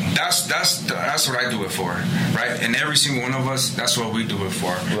 right? That's what I do it for, right? And every single one of us, that's what we do it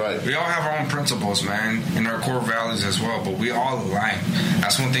for. Right. We all have our own principles, man, and our core values as well, but we all align.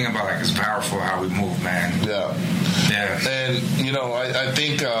 That's one thing about it's powerful how we move, man. Yeah. Yeah. And I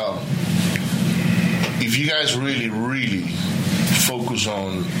think if you guys really, really focus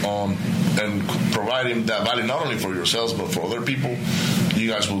on and providing that value not only for yourselves but for other people, you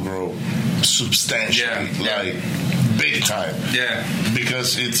guys will grow substantially, big time. Yeah.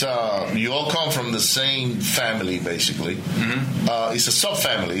 Because it's you all come from the same family basically. Mm-hmm. It's a sub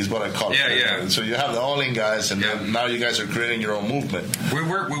family is what I call it. Yeah. So you have the All In guys, and then now you guys are creating your own movement. We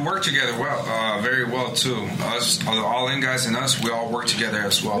work together very well too. Us, the All In guys, and us, we all work together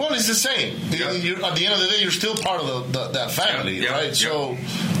as well. Well, it's the same. Yep. At the end of the day, you're still part of that family, right? Yep. So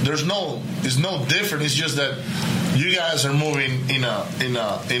it's no different. It's just that you guys are moving in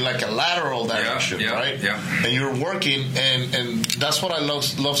like a lateral direction, right? Yeah. And you're working, and that's what I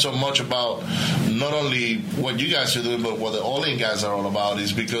love so much about not only what you guys are doing, but what the All In guys are all about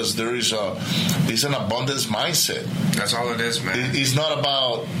is because there is it's an abundance mindset. That's all it is, man. It's not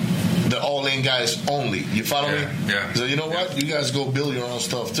about the All In guys only. You follow me? Yeah. So you know what? You guys go build your own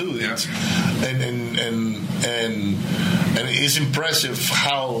stuff too. Yeah. And it's impressive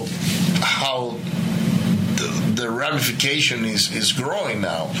how the ramification is growing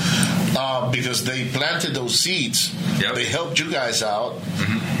now because they planted those seeds. Yep. They helped you guys out.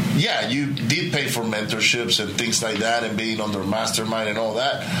 Mm-hmm. Yeah, you did pay for mentorships and things like that, and being on their mastermind and all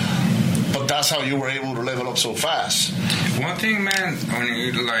that. But that's how you were able to level up so fast. One thing, man, when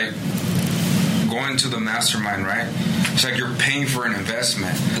you going to the mastermind, right? It's you're paying for an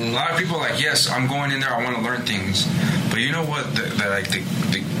investment. Mm-hmm. A lot of people are yes, I'm going in there, I want to learn things. But you know what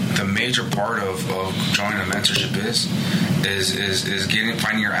the major part of joining a mentorship is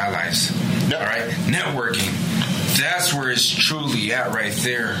finding your allies. Yep. All right, networking. That's where it's truly at right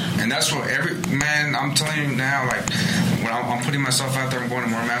there, and that's what I'm telling you now. Like when I'm putting myself out there, I'm going to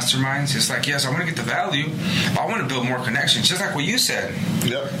more masterminds. It's like, yes, I want to get the value, but I want to build more connections. Just like what you said.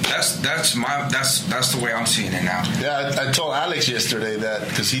 Yep. That's the way I'm seeing it now. Yeah, I told Alex yesterday that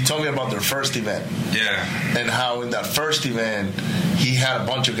because he told me about their first event. Yeah. And how in that first event he had a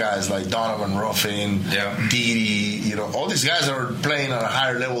bunch of guys like Donovan Ruffin, Didi, all these guys that are playing on a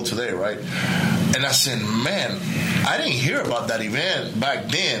higher level today, right? And I said, man, I didn't hear about that event back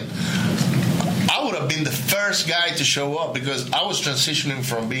then. I would have been the first guy to show up because I was transitioning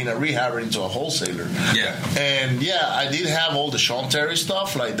from being a rehabber into a wholesaler. Yeah. And I did have all the Sean Terry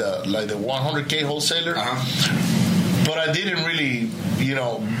stuff, like the 100K wholesaler. But I didn't really,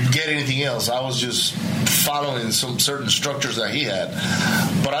 get anything else. I was just following some certain structures that he had.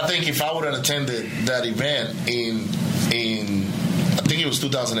 But I think if I would have attended that event in I think it was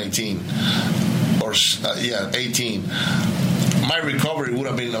 2018 or 18, my recovery would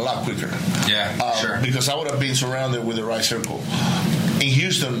have been a lot quicker. Yeah, sure. Because I would have been surrounded with the right circle. In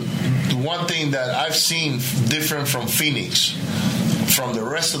Houston, the one thing that I've seen different from Phoenix, from the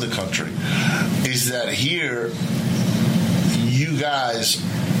rest of the country, is that here you guys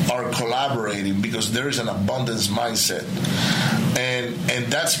are collaborating because there is an abundance mindset.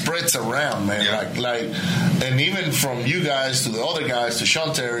 And that spreads around, man. Yeah. And even from you guys to the other guys to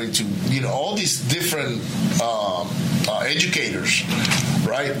Sean Terry to all these different educators,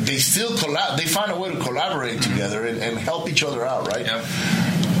 right? They still they find a way to collaborate together and help each other out, right? Yep.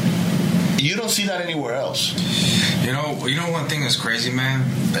 You don't see that anywhere else. You know one thing that's crazy, man,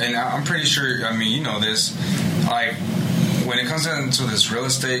 and I'm pretty sure. I mean, you know this, like when it comes down to this real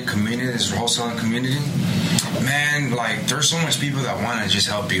estate community, this wholesaling community. Man, like there's so much people that want to just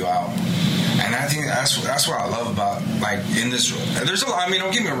help you out, and I think that's what I love about in this. There's a lot. I mean,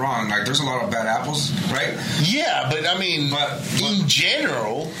 don't get me wrong. Like there's a lot of bad apples, right? Yeah, but I mean, in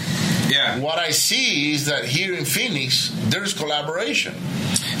general, what I see is that here in Phoenix there's collaboration.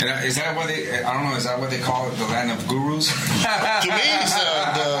 And is that what I don't know? Is that what they call it? The land of gurus? To me, it's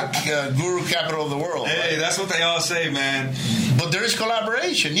the guru capital of the world. Hey, that's what they all say, man. But there is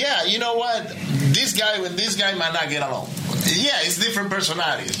collaboration. Yeah, you know what? This guy with this guy might not get along. Yeah, it's different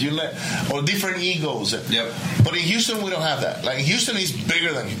personalities, or different egos. Yep. But in Houston, we don't have that. Like Houston is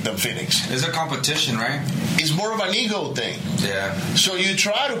bigger than Phoenix. It's a competition, right? It's more of an ego thing. Yeah. So you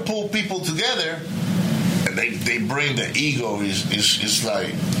try to pull people together. They bring the ego is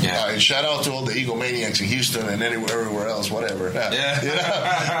like shout out to all the egomaniacs in Houston and everywhere else, whatever. Yeah.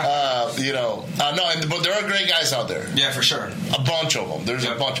 But there are great guys out there. Yeah, for sure. A bunch of them. There's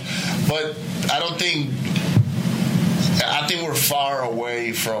a bunch, but I think we're far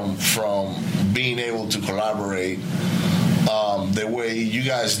away from being able to collaborate the way you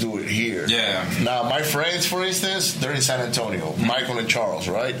guys do it here. Yeah. Now, my friends, for instance, they're in San Antonio. Michael and Charles,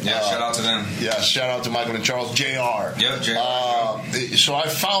 right? Yeah, shout out to them. Yeah, shout out to Michael and Charles. JR. Yep, JR. So I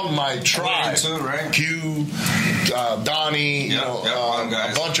found my tribe. Too, right? Q, Donnie,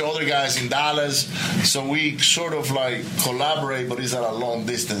 a bunch of other guys in Dallas. So we sort of collaborate, but it's at a long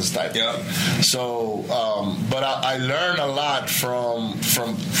distance type. Yep. So, but I learn a lot from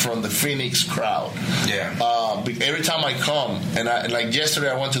the Phoenix crowd. Yeah. Every time I come, and yesterday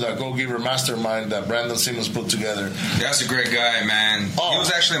I went to that Go Giver Mastermind that Brandon Simmons put together. That's a great guy, man. He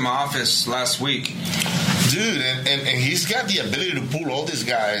was actually in my office last week. Dude, and he's got the ability to pull all these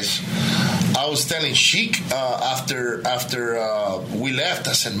guys. I was telling Sheik after we left,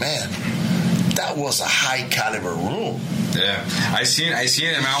 I said, man, that was a high caliber room. Yeah, I seen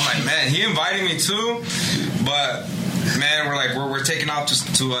it, and I'm like, man, he invited me too, but man, we're taking off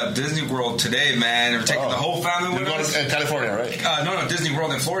to Disney World today, man. We're taking the whole family with us. In California, right? No, Disney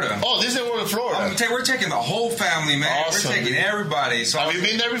World in Florida. Oh, Disney World in Florida. We're taking the whole family, man. Awesome. We're taking everybody. So have you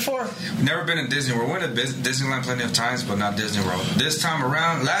been there before? Never been to Disney World. We went to Disneyland plenty of times, but not Disney World. This time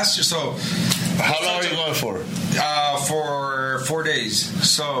around, last year, so... How long are you going for? For 4 days.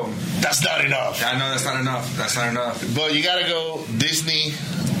 So... That's not enough. I know that's not enough. But you gotta go Disney,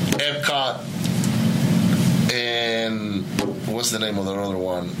 Epcot, and what's the name of the other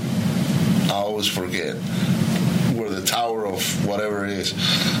one? I always forget. Where the Tower of whatever it is.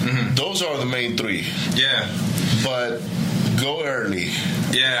 Mm-hmm. Those are the main three. Yeah. But go early.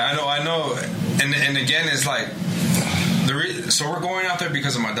 Yeah, I know. And again, it's like... So we're going out there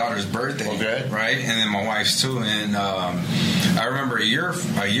because of my daughter's birthday, okay, right? And then my wife's too. And I remember a year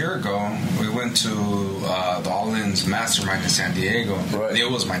ago, we went to the All-In's Mastermind in San Diego. Right. And it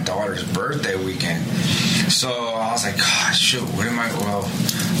was my daughter's birthday weekend. So I was like, gosh, shoot, what am I? Well,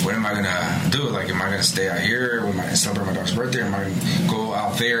 what am I gonna do? Like, am I gonna stay out here with celebrate my daughter's birthday? Or am I gonna go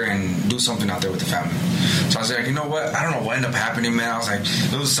out there and do something out there with the family? So I was like, you know what? I don't know what ended up happening, man. I was like,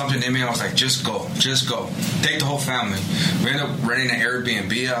 there was something in me. I was like, just go. Take the whole family. We ended up renting an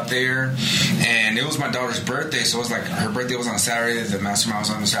Airbnb out there, and it was my daughter's birthday, so it was like her birthday was on Saturday, the mastermind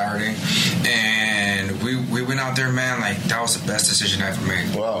was on Saturday, and we went out there, man. Like, that was the best decision I ever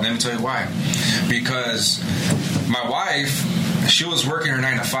made. Wow. Let me tell you why. Because my wife, she was working her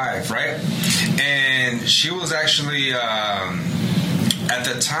 9 to 5, right? And she was actually at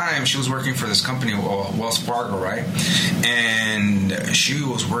the time, she was working for this company, Wells Fargo, right? And she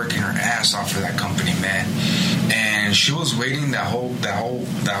was working her ass off for that company, man. And she was waiting that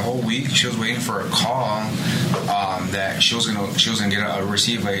whole week. She was waiting for a call that she was gonna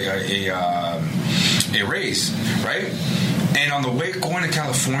receive a raise, right? And on the way going to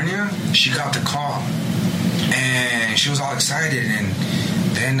California, she got the call, and she was all excited, and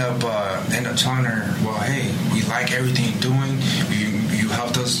they end up telling her, well, hey, we like everything you're doing. You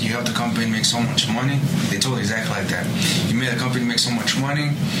helped us. You helped the company make so much money. They told her exactly like that. You made the company make so much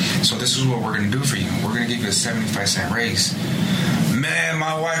money, so this is what we're going to do for you. We're going to give you a 75-cent raise. Man,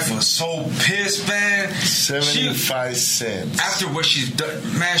 my wife was so pissed, man. 75 cents. After what she's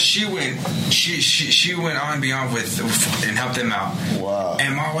done, man, she went on and beyond and helped them out. Wow.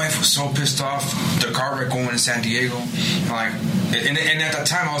 And my wife was so pissed off. The car wreck going to San Diego, like, and at that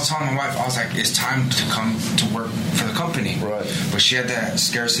time I was telling my wife, I was like, it's time to come to work for the company. Right. But she had that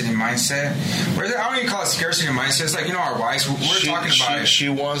scarcity mindset. I don't even call it scarcity mindset. It's like, you know, our wives, we're talking about it. She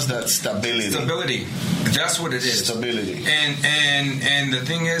wants that stability. Stability. That's what it is. Stability. And the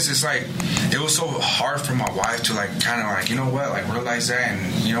thing is, it's like, it was so hard for my wife to, like, kind of like, you know what, like, realize that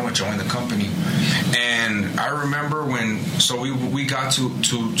and, you know what, join the company. And I remember so we got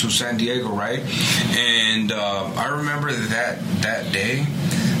to San Diego, right? And I remember that day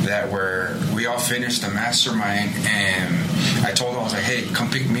that where we all finished the mastermind, and I told her, I was like, hey,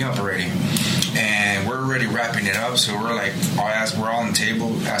 come pick me up already. And we're already wrapping it up, so we're like, we're all on the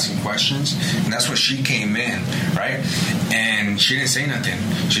table asking questions, and that's when she came in, right? And she didn't say nothing.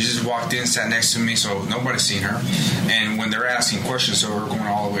 She just walked in, sat next to me, so nobody's seen her. And when they're asking questions, so we're going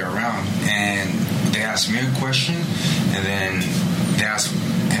all the way around, and they asked me a question, and then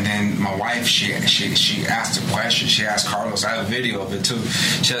my wife, she asked a question. She asked Carlos. I have a video of it too.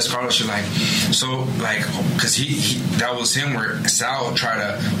 She asked Carlos. She's like, so, like, because he that was him where Sal tried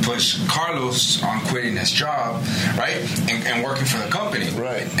to push Carlos on quitting his job, right, and working for the company,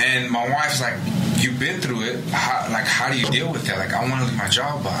 right. And my wife's like, you've been through it. How do you deal with that? Like, I want to leave my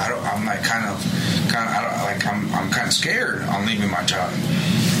job, but I'm kind of scared on leaving my job.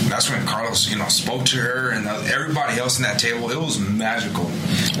 That's when Carlos, you know, spoke to her and everybody else in that table. It was magical,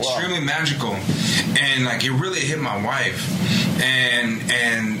 extremely magical, and like it really hit my wife. And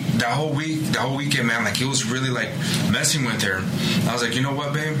that whole weekend, man, like it was really like messing with her. I was like, you know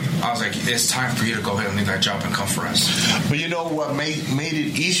what, babe? I was like, it's time for you to go ahead and leave that job and come for us. But you know what made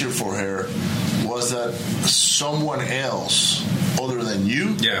it easier for her was that someone else other than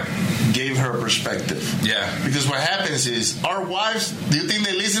you gave her perspective. Yeah. Because what happens is our wives, do you think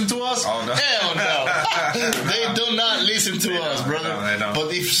they listen to us? Oh, no. Hell no. They do not listen to us, brother. No, they don't.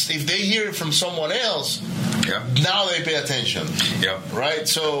 But if they hear it from someone else, now they pay attention. Yep. Right?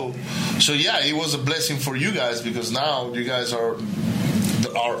 So yeah, it was a blessing for you guys because now you guys are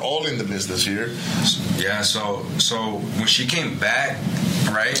all in the business here. Yeah, so when she came back,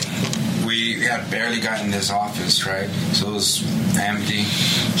 right, we had barely gotten this office, right? So it was empty.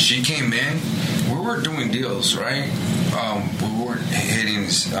 She came in. We were doing deals, right? We weren't hitting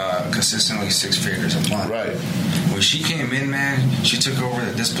consistently 6 figures a month. Right. When she came in, man, she took over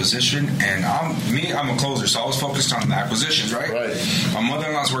this position, and I'm a closer, so I was focused on the acquisitions, right? Right. My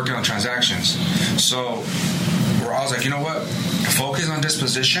mother-in-law's working on transactions. So I was like, you know what? Focus on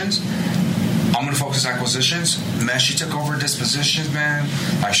dispositions. I'm going to focus on acquisitions. Man, she took over dispositions, man.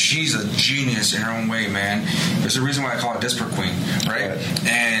 Like, she's a genius in her own way, man. There's a reason why I call her Disper Queen, right?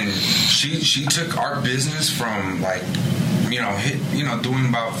 And she took our business from, like, doing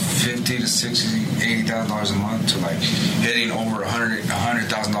about $50,000 to $60,000, $80,000 a month to, like, hitting over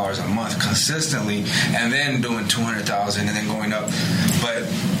 $100,000 a month consistently, and then doing $200,000 and then going up. But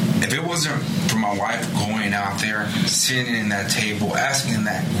if it wasn't for my wife going out there, sitting in that table, asking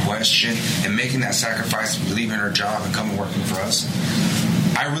that question, and making that sacrifice, leaving her job and coming working for us,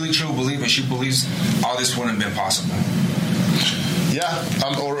 I really truly believe, and she believes, all this wouldn't have been possible. Yeah,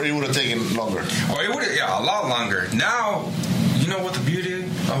 or it would have taken longer. Or it would have, a lot longer. Now, you know what the beauty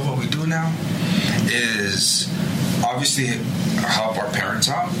of what we do now is obviously help our parents parents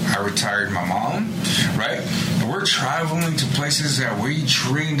out. I retired my mom, right? And we're traveling to places that we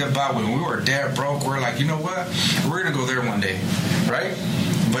dreamed about when we were dead broke. We're like, you know what? We're going to go there one day, right?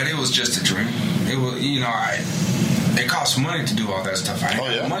 But it was just a dream. It was, it costs money to do all that stuff. I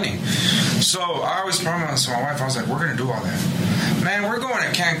didn't have money. So I always promised my wife, I was like, we're going to do all that. Man, we're going to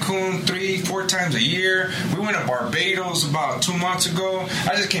Cancun 3-4 times a year. We went to Barbados about 2 months ago.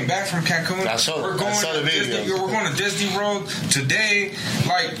 I just came back from Cancun. We're going to Disney World today.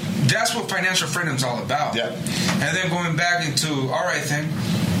 Like, that's what financial freedom's all about. Yeah. And then going back into, all right then,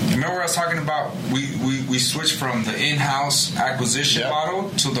 remember what I was talking about? We switched from the in-house acquisition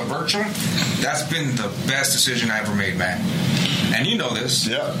model to the virtual. That's been the best decision I ever made, man. And you know this.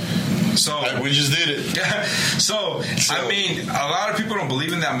 Yeah. So we just did it. So I mean, a lot of people don't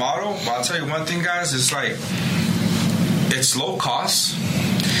believe in that model. But I'll tell you one thing, guys. It's like, it's low cost.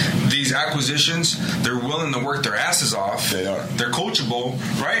 These acquisitions, they're willing to work their asses off. They are. They're coachable,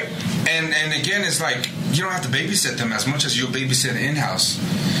 right? And again, it's like, you don't have to babysit them as much as you'll babysit in-house.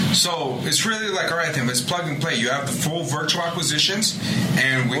 So it's really like, all right, then let's plug and play. You have the full virtual acquisitions,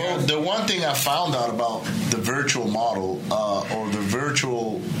 and the one thing I found out about the virtual model or the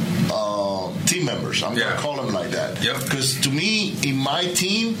virtual team members, I'm gonna call them like that. Yep. Because to me, in my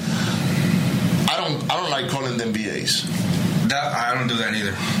team, I don't like calling them VAs. I don't do that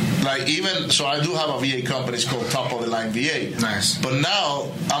either. Like, even so, I do have a VA company. It's called Top of the Line VA. Nice. But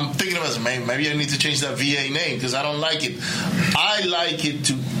now I'm thinking about, maybe I need to change that VA name because I don't like it. I like it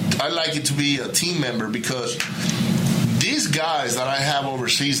to be a team member, because these guys that I have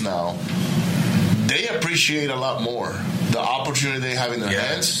overseas now, they appreciate a lot more the opportunity they have in their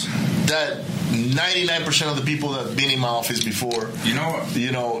hands. That 99% of the people that have been in my office before, and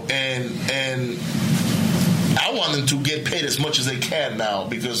I want them to get paid as much as they can now,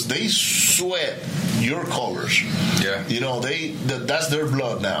 because they sweat your colors. Yeah. That's their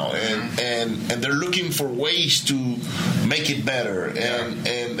blood now, and they're looking for ways to make it better.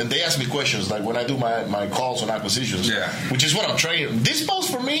 And they ask me questions like when I do my calls on acquisitions, which is what I'm training. This post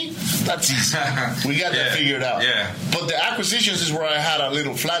for me, that's easy. We got that figured out. Yeah. But the acquisitions is where I had a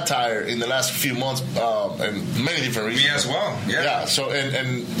little flat tire in the last few months, and many different reasons. Me as well. Yeah. Yeah. So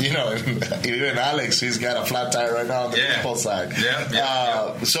and even Alex, he's got a flat tire right now on the baseball side.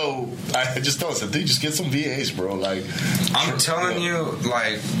 Yeah. So I just told him, dude, just get some VAs, bro. Like, I'm telling you,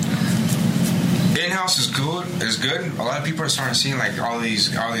 like, in-house is good. A lot of people are starting to see like all these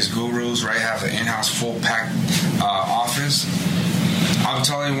gurus, right, have the in-house full pack office. I'm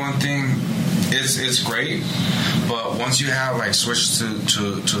telling you one thing, it's great, but once you have like switched to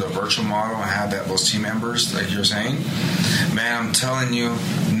the virtual model and have those team members, like you're saying, man, I'm telling you,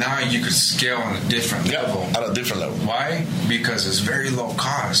 now you could scale on a different level. At a different level. Why? Because it's very low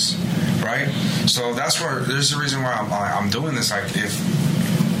cost, right? So there's the reason why I'm doing this. Like, if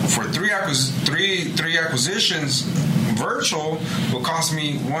for three acquisitions, virtual will cost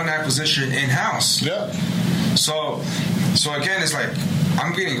me one acquisition in-house. Yeah. So again, it's like,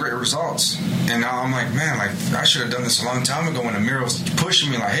 I'm getting great results, and now I'm like, man, like, I should have done this a long time ago when Amir was pushing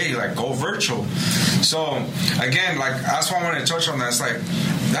me, like, hey, like, go virtual. So again, like, that's why I wanted to touch on that. It's like,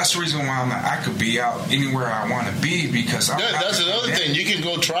 that's the reason why I'm like, I could be out anywhere I want to be, because that's another thing. You can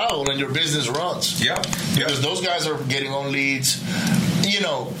go travel and your business runs. Yep. Because those guys are getting on leads.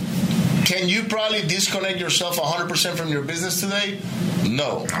 Can you probably disconnect yourself 100% from your business today?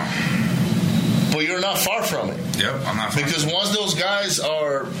 No. But you're not far from it. Yep, I'm not far. Because once those guys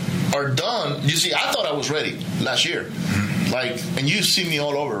are done, you see, I thought I was ready last year. Mm-hmm. Like, and you see me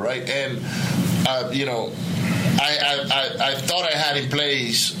all over, right? And I thought I had in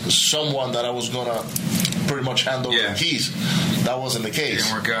place someone that I was gonna pretty much hand over the keys. That wasn't the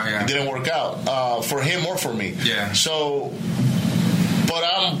case. It didn't work out. For him or for me. Yeah. So, but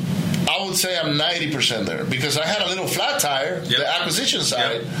I would say I'm 90% there, because I had a little flat tire, the acquisition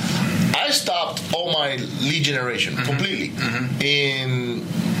side. I stopped all my lead generation completely in,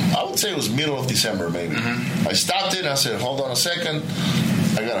 I would say it was middle of December maybe. I stopped it and I said, hold on a second,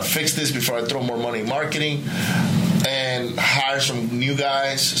 I gotta fix this before I throw more money in marketing, and hire some new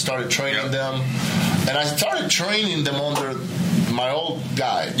guys, started training them, and I started training them under my old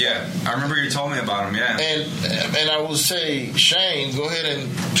guy. Yeah, I remember you told me about him. Yeah, and I would say, Shane, go ahead and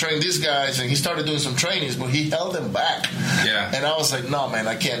train these guys, and he started doing some trainings, but he held them back. Yeah, and I was like, no, man,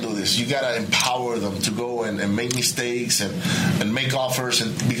 I can't do this. You gotta empower them to go and make mistakes and make offers,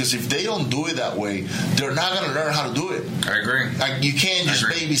 and because if they don't do it that way, they're not gonna learn how to do it. I agree. Like, you can't just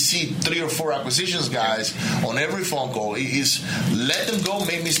babysit 3 or 4 acquisitions guys on every phone call. Is let them go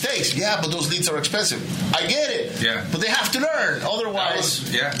make mistakes. Yeah, but those leads are expensive. I get it. Yeah, but they have to learn.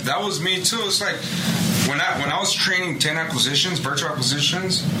 Otherwise, that was me too. It's like, when I was training 10 acquisitions, virtual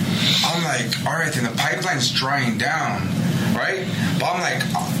acquisitions, I'm like, all right, then the pipeline's drying down, right? But I'm like,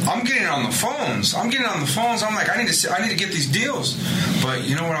 I'm getting on the phones. I'm like, I need to get these deals. But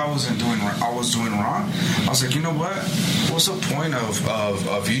you know what I was doing wrong? I was like, you know what? What's the point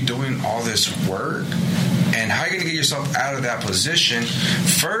of you doing all this work? And how are you going to get yourself out of that position?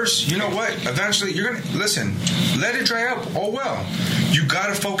 First, you know what? Eventually, you're going to... Listen, let it dry up. Oh, well. You got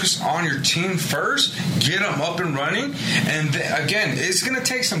to focus on your team first. Get them up and running. And then, again, it's going to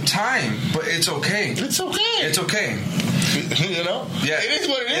take some time, but it's okay. It's okay. It's okay. You know? Yeah. It is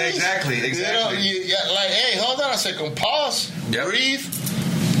what it is. Exactly. You know, like, hey, hold on a second. Pause. Yep. Breathe.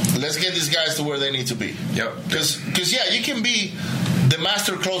 Let's get these guys to where they need to be. Yep. Because, yeah, you can be the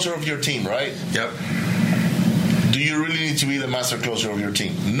master closer of your team, right? Yep. Do you really need to be the master closer of your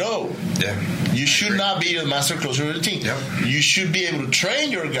team? No. Yeah. You should not be the master closer of your team. Yep. You should be able to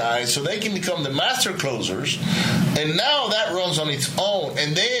train your guys so they can become the master closers. And now that runs on its own.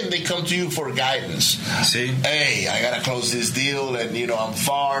 And then they come to you for guidance. See? Hey, I got to close this deal and, I'm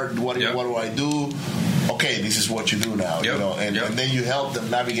far. What do I do? Okay, this is what you do now, and then you help them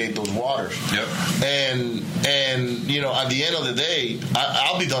navigate those waters. Yep. And at the end of the day,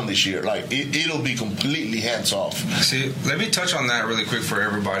 I'll be done this year. Like it'll be completely hands off. See, let me touch on that really quick for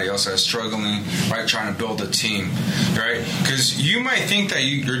everybody else that's struggling, right, trying to build a team, right? Because you might think that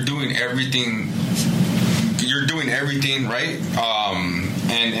you're doing everything. You're doing everything right,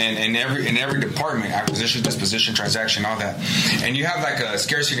 and in every department, acquisition, disposition, transaction, all that, and you have like a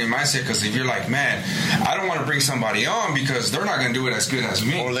scarcity mindset because if you're like, man, I don't want to bring somebody on because they're not going to do it as good as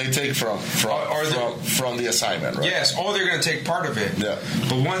me, or they take from the assignment, right? Yes, or they're going to take part of it. Yeah.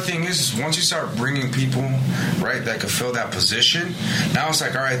 But one thing is once you start bringing people, right, that could fill that position, now it's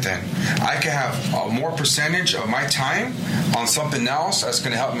like, all right, then I can have a more percentage of my time on something else that's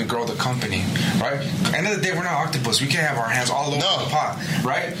going to help me grow the company, right? End of the day, we're not octopus. We can't have our hands all over the pot,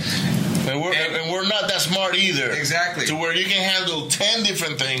 right? And we're not that smart either. Exactly. To where you can handle 10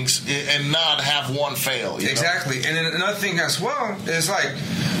 different things and not have one fail. Exactly. And then another thing as well is like,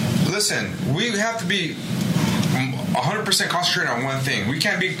 listen, we have to be 100% concentrated on one thing. We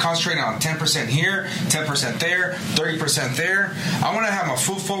can't be concentrating on 10% here, 10% there, 30% there. I want to have my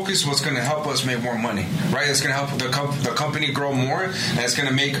full focus what's going to help us make more money, right? It's going to help the company grow more, and it's going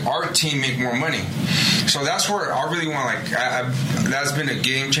to make our team make more money. So that's where I really want that's been a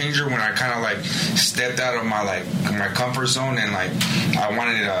game changer when I kind of stepped out of my comfort zone and I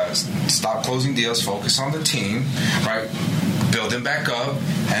wanted to stop closing deals, focus on the team, right? Building back up,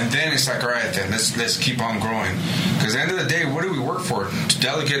 and then it's like, all right, then let's keep on growing. Because at the end of the day, what do we work for? To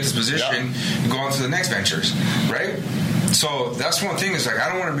delegate this position and go on to the next ventures, right? So that's one thing is I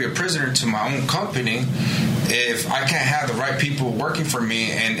don't want to be a prisoner to my own company if I can't have the right people working for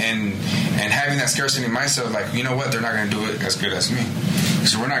me and having that scarcity mindset, you know what, they're not going to do it as good as me.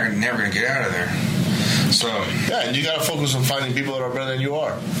 So we're never going to get out of there. So yeah, and you got to focus on finding people that are better than you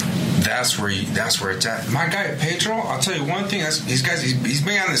are. That's where it's at. My guy Pedro, I'll tell you one thing. He's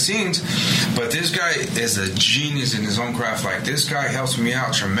behind the scenes, but this guy is a genius in his own craft. This guy helps me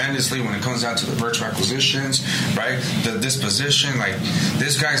out tremendously when it comes down to the virtual acquisitions, right? The disposition.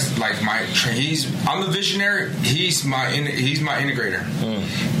 This guy's I'm the visionary. He's my integrator.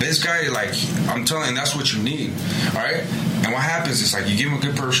 This guy, I'm telling you, that's what you need, all right? And what happens is you give him a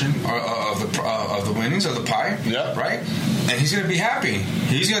good portion of the winnings of the pie, right? And he's going to be happy.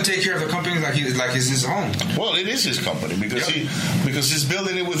 He's going to take care of the company like it's his own. Well, it is his company because he's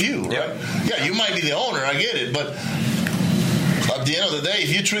building it with you, right? Yeah, you might be the owner. I get it, but at the end of the day,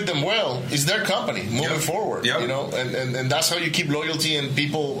 if you treat them well, it's their company moving forward. And that's how you keep loyalty and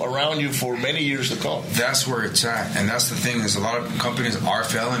people around you for many years to come. That's where it's at, and that's the thing is a lot of companies are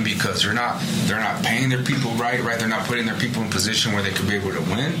failing because they're not paying their people right. They're not putting their people in position where they could be able to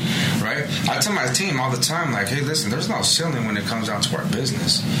win, right? I tell my team all the time, hey, listen, there's no ceiling when it comes down to our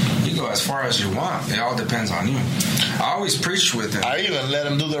business. You go as far as you want. It all depends on you. I always preach with them. I even let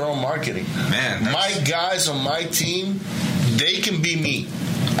them do their own marketing. Man, my guys on my team, they can be me.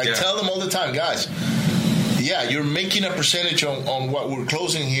 I tell them all the time, guys, you're making a percentage on what we're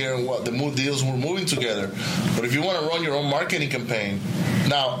closing here and what the deals we're moving together. But if you want to run your own marketing campaign,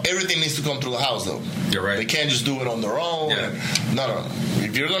 now everything needs to come through the house, though. You're right. They can't just do it on their own. Yeah. No.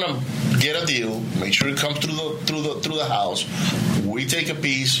 If you're going to get a deal, make sure it comes through the house. We take a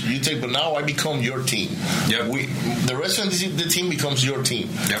piece, you take, but now I become your team. Yep. The rest of the team becomes your team.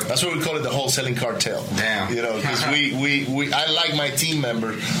 Yep. That's what we call it, the wholesaling cartel. Damn. Because I like my team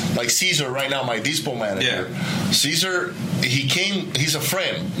members, like Caesar right now, my dispo manager. Yeah. Caesar, he's a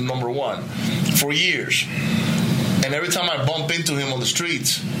friend, number one, for years. And every time I bump into him on the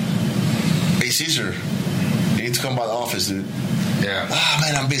streets, Caesar, you need to come by the office, dude. Yeah.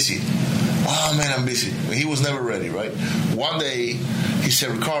 Man, I'm busy. He was never ready, right? One day, he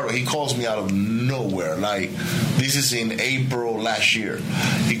said, Ricardo, he calls me out of nowhere. Like, this is in April last year.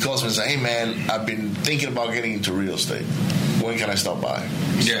 He calls me and says, hey, man, I've been thinking about getting into real estate. When can I stop by?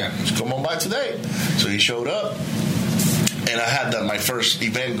 Yeah. Just come on by today. So he showed up. And I had my first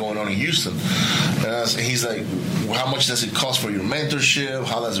event going on in Houston. And he's like, well, how much does it cost for your mentorship?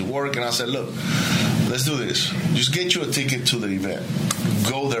 How does it work? And I said, look, let's do this. Just get you a ticket to the event.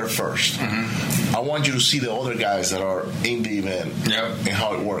 Go there first. Mm-hmm. I want you to see the other guys that are in the event and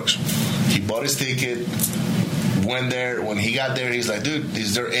how it works. He bought his ticket, went there. When he got there, he's like, dude,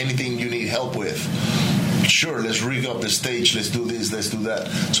 is there anything you need help with? Sure, let's rig up the stage. Let's do this, let's do that.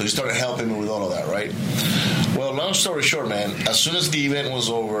 So he started helping me with all of that, right? Well, long story short, man, as soon as the event was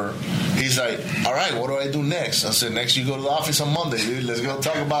over, he's like, all right, what do I do next? I said, next you go to the office on Monday, dude. Let's go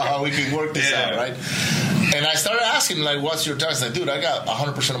talk about how we can work this out, right? And I started asking him, like, what's your time? He's like, dude, I got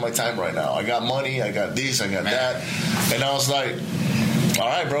 100% of my time right now. I got money, I got this, I got that. And I was like, all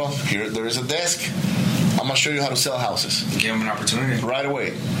right, bro, here there is a desk. I'm going to show you how to sell houses. Give him an opportunity. Right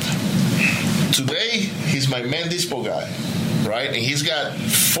away. Today, he's my main dispo guy, right? And he's got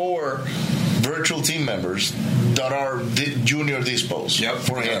 4 virtual team members that are junior dispos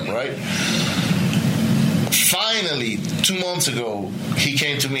for him, right? Finally, 2 months ago, he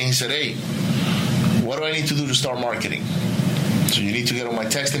came to me and he said, hey, what do I need to do to start marketing? So you need to get on my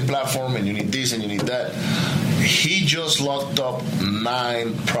texting platform, and you need this and you need that. He just locked up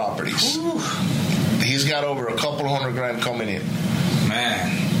 9 properties. Ooh. He's got over a couple $100,000 coming in.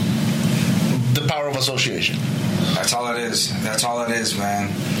 Man. The power of association. That's all it is. That's all it is, man.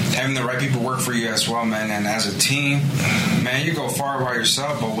 Having the right people work for you as well, man. And as a team, man, you go far by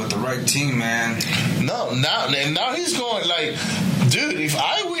yourself, but with the right team, man. No, now he's going like, dude, if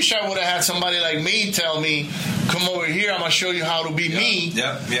I wish I would have had somebody like me tell me, come over here, I'm going to show you how to be me.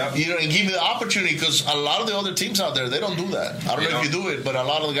 Yep. You know, and give me the opportunity, because a lot of the other teams out there, they don't do that. I don't know if you do it, but a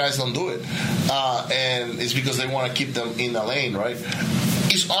lot of the guys don't do it. And it's because they want to keep them in the lane, right?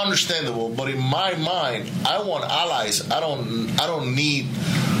 It's understandable, but in my mind, I want allies. I don't need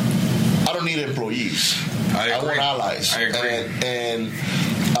employees. I want allies. I agree. And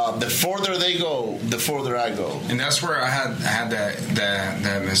the further they go, the further I go. And that's where I had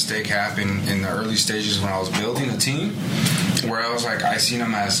that mistake happen in the early stages when I was building a team, where I was like, I seen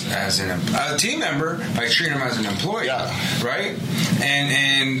him as a team member, like treating him as an employee, right?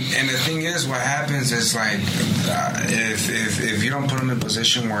 And the thing is, what happens is like, if you don't put them in a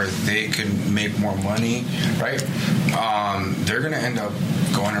position where they can make more money, right? They're gonna end up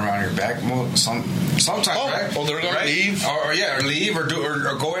going around your back sometimes, right? Well, they're gonna leave, or leave, or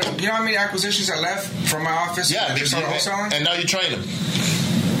go in. You know how many acquisitions I left from my office? Yeah, and now you train them.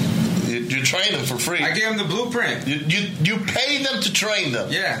 You train them for free. I gave them the blueprint. You pay them to train them.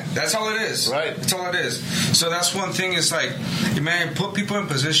 Yeah, that's all it is. Right. That's all it is. So that's one thing. It's like, man, put people in a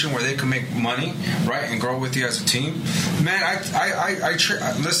position where they can make money, right, and grow with you as a team. Man, I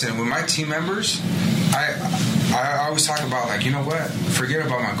listen, with my team members, I always talk about, like, you know what? Forget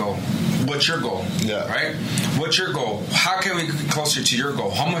about my goal. What's your goal? Yeah. Right? What's your goal? How can we get closer to your goal?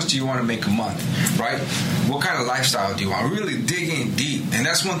 How much do you want to make a month? Right? What kind of lifestyle do you want? Really dig in deep. And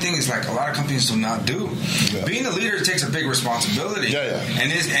that's one thing is, like, a lot of companies do not do. Yeah. Being a leader takes a big responsibility. Yeah.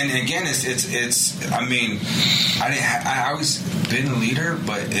 And again, it's I mean, I always been a leader,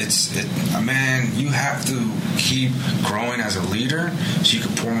 but man, you have to keep growing as a leader so you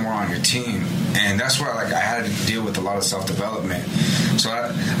can pour more on your team. And that's why, like, I had to deal with a lot of self-development. So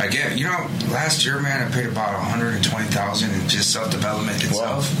again, you know, last year, man, I paid about $120,000 in just self-development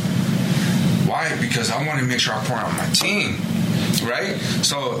itself. Wow. Why? Because I want to make sure I pour on my team, right?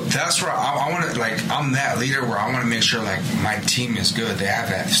 So that's where I want to, like, I'm that leader where I want to make sure, like, my team is good. They have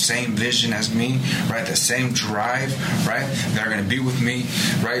that same vision as me, right? The same drive, right? They're going to be with me,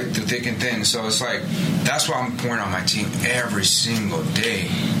 right, through thick and thin. So it's like, that's why I'm pouring on my team every single day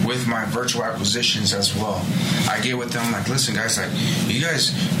with my virtual acquisitions as well. I get with them, like, listen, guys, like, you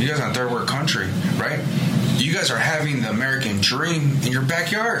guys on third world country, right? You guys are having the American dream in your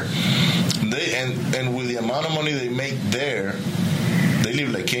backyard. And with the amount of money they make there, they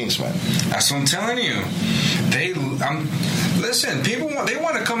live like kings, man. That's what I'm telling you. Listen, people they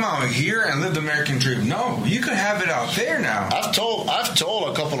want to come out here and live the American dream. No, you can have it out there now. I've told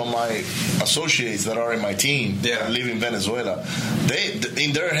a couple of my associates that are in my team that live in Venezuela. They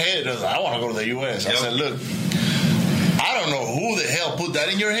in their head, I want to go to the U.S. I said, look, I don't know who the hell put that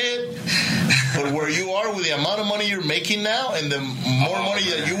in your head. But where you are with the amount of money you're making now and the more money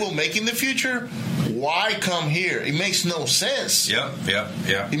that you will make in the future, why come here? It makes no sense. Yeah.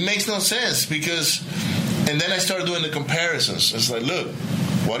 It makes no sense because, and then I started doing the comparisons. It's like, look,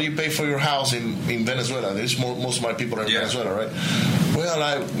 what do you pay for your house in Venezuela? There's most of my people are in Venezuela, right?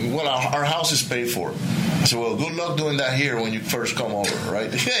 Well, our house is paid for. I said, well, good luck doing that here when you first come over,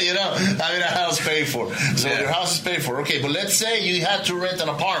 right? You know, I mean, a house paid for. So your house is paid for. Okay, but let's say you had to rent an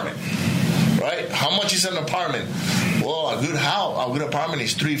apartment, right? How much is an apartment? Well, a good apartment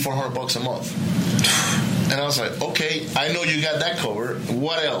is $300-400 a month. And I was like, okay, I know you got that covered.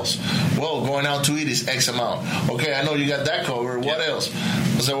 What else? Well, going out to eat is X amount. Okay, I know you got that covered. What else?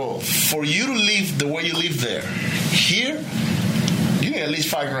 I said, well, for you to live the way you live there, here, you need at least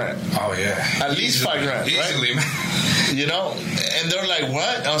 $5,000. Oh yeah, at least $5,000, right? Easily, man. You know, and they're like,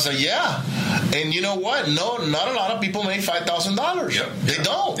 what? I was like, yeah. And you know what? No, not a lot of people make $5,000. They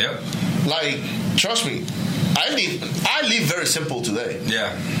don't. Yep. Like, trust me, I live very simple today.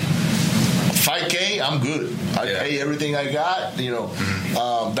 Yeah. $5K, I'm good. I pay everything I got. You know,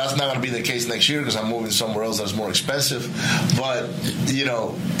 that's not going to be the case next year because I'm moving somewhere else that's more expensive. But you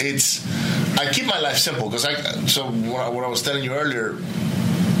know, I keep my life simple because what I was telling you earlier,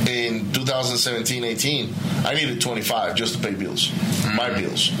 in 2017-18, I needed 25 just to pay bills, my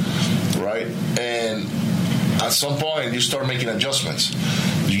bills, right? And at some point, you start making adjustments.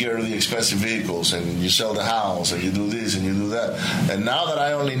 You get rid of the expensive vehicles, and you sell the house, and you do this, and you do that. And now that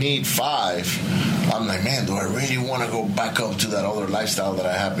I only need 5, I'm like, man, do I really want to go back up to that other lifestyle that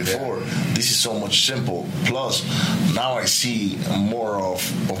I had before? This is so much simple. Plus, now I see more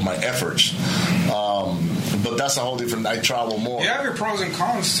of my efforts. But that's a whole different. I travel more. You have your pros and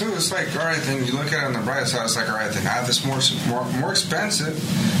cons too. It's like, all right, then you look at it on the bright side. It's like, all right, then I have this more expensive,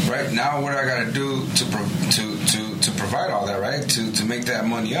 right? Now what do I got to do to provide all that, right? To make that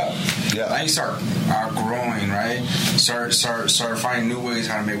money up. Yeah. Now you start growing, right? Start finding new ways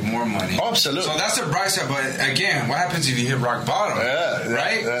how to make more money. Oh, absolutely. So that's the bright side. But again, what happens if you hit rock bottom?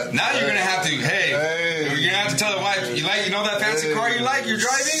 Right? Now you're gonna have to. You're gonna have to tell the wife, you know that fancy car you're driving?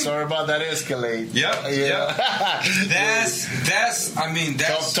 Sorry about that Escalade. Yep. That's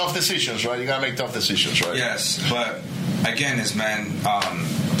tough decisions, right? You gotta make tough decisions, right? Yes, but again,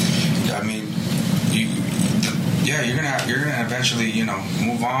 you're gonna eventually,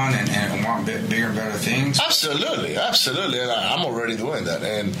 move on and want bigger and better things. Absolutely, and I'm already doing that.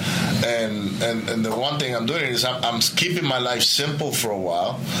 And the one thing I'm doing is I'm keeping my life simple for a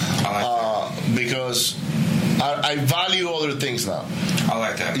while, because I value other things now. I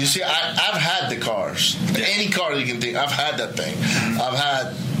like that. You see, I've had the cars. Yeah. Any car you can think, I've had that thing. I've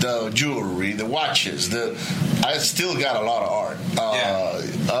had the jewelry, the watches. I still got a lot of art.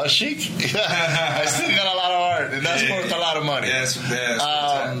 Chic? I still got a lot of art, and that's worth a lot of money. Yes.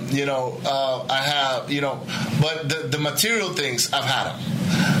 I have, but the material things, I've had them.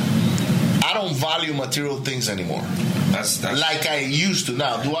 I don't value material things anymore. That's like I used to.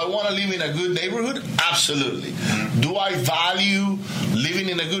 Now, do I want to live in a good neighborhood? Absolutely. Mm-hmm. Do I value living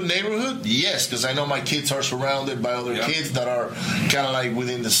in a good neighborhood? Yes, because I know my kids are surrounded by other kids that are kind of like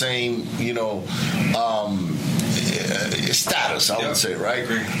within the same, status, I would say, right?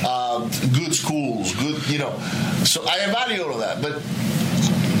 Good schools, good, So I value all of that, but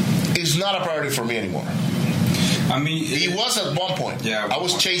it's not a priority for me anymore. I mean, it was at one point. Yeah, I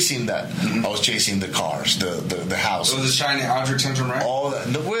was chasing that. Mm-hmm. I was chasing the cars, the house. It was a shiny object syndrome, right? All that.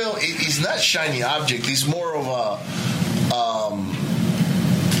 Well, it's not shiny object. It's more of a.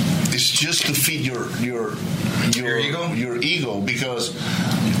 It's just to feed your ego. Your ego, because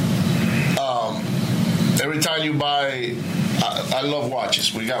every time you buy, I love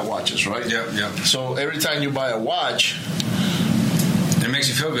watches. We got watches, right? Yeah. So every time you buy a watch, it makes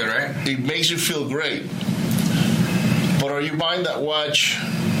you feel good, right? It makes you feel great. But are you buying that watch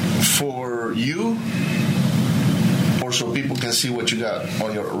for you, or so people can see what you got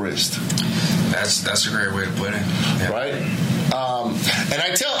on your wrist? That's a great way to put it. Yeah. Right? And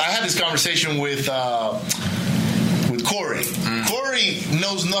I had this conversation with Corey. Corey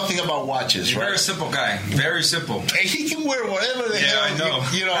knows nothing about watches. He's right? Very simple guy. Very simple. And he can wear whatever the hell. I know.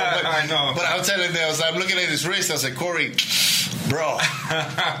 I know. But I'm telling you, I'm looking at his wrist. I was like, Corey, bro,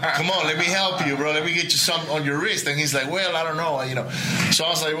 come on, let me help you, bro. Let me get you some on your wrist. And he's like, well, I don't know, So I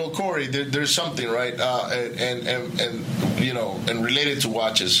was like, well, Corey, there's something, right? And related to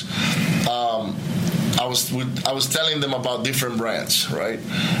watches. I was telling them about different brands, right?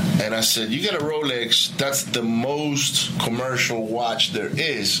 And I said, you get a Rolex, that's the most commercial watch there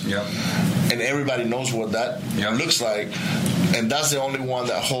is. Yep. And everybody knows what that looks like. and that's the only one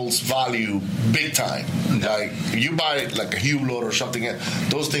that holds value big time. Like you buy like a Hublot or something,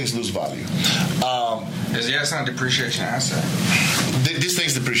 those things lose value. It's not a depreciation asset. These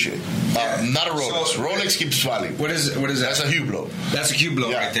things depreciate. Not a Rolex. So, Rolex keeps value. What is that? That's a Hublot. That's a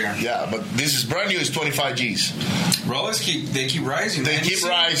Hublot right there. Yeah, but this is brand new. It's 25 Gs. Rolex keep rising. They keep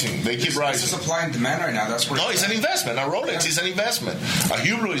rising. It's supply and demand right now. That's where. No, it's an investment. A Rolex is an investment. A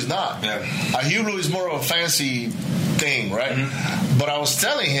Hublot is not. Yeah. A Hublot is more of a fancy thing, right? Mm-hmm. But I was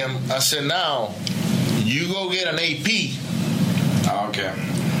telling him, I said, now you go get an AP. Okay.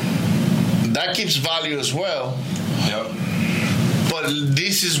 That keeps value as well. Yep. But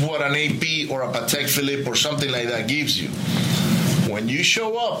this is what an AP or a Patek Philippe or something like that gives you. When you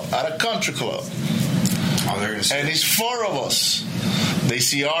show up at a country club, and it's 4 of us, they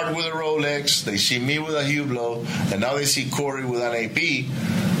see Art with a Rolex, they see me with a Hublot, and now they see Corey with an AP,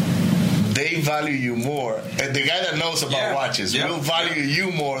 they value you more. And the guy that knows about watches will value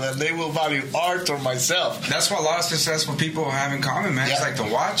you more than they will value Art or myself. That's what a lot of successful people have in common, man. It's like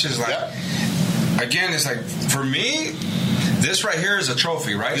the watches. Like, again, it's like, for me, this right here is a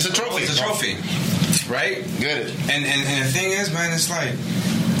trophy, right? It's a trophy. It's a trophy, right? Get it. And the thing is, man, it's like,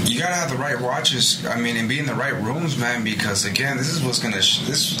 you gotta have the right watches. I mean, and be in the right rooms, man. Because again, this is what's gonna.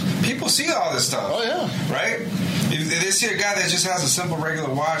 People see all this stuff. Oh yeah, right. If they see a guy that just has a simple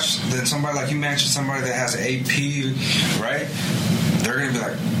regular watch, then somebody like you mentioned, somebody that has an AP, right? They're gonna be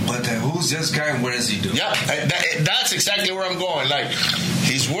like, but who's this guy and what does he do? Yeah, that's exactly where I'm going. Like,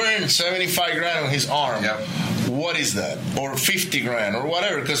 he's wearing 75 grand on his arm. Yep. What is that? Or 50 grand or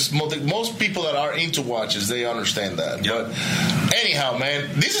whatever, because most people that are into watches, they understand that. Yep. But anyhow, man,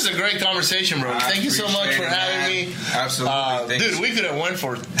 this is a great conversation, bro. Thank you so much for having me. Absolutely. Dude, we could have went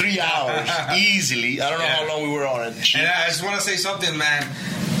for 3 hours easily. I don't know how long we were on it. And I just want to say something, man.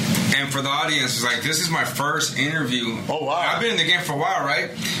 And for the audience, it's like, this is my first interview. Oh, wow. I've been in the game for a while, right?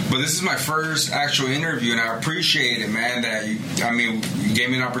 But this is my first actual interview, and I appreciate it, man, that you gave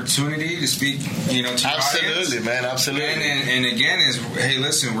me an opportunity to speak, to your audience. Absolutely, man, absolutely. And again, hey,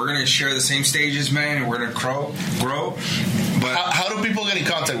 listen, we're going to share the same stages, man, and we're going to grow. But how do people get in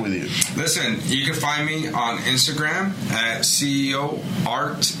contact with you? Listen, you can find me on Instagram at CEO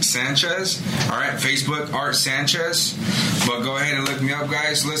Art Sanchez. All right, Facebook Art Sanchez. But go ahead and look me up,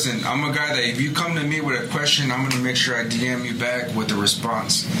 guys. Listen, I'm a guy that if you come to me with a question, I'm going to make sure I DM you back with a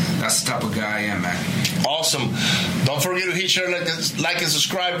response. That's the type of guy I am, man. Awesome. Don't forget to hit share, like and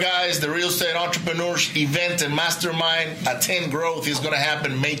subscribe, guys. The Real Estate Entrepreneurs Event and Mastermind at 10 Growth is going to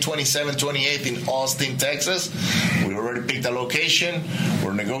happen May 27th, 28th in Austin, Texas. We already picked a location.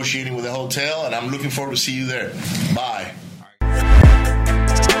 We're negotiating with the hotel, and I'm looking forward to see you there. Bye.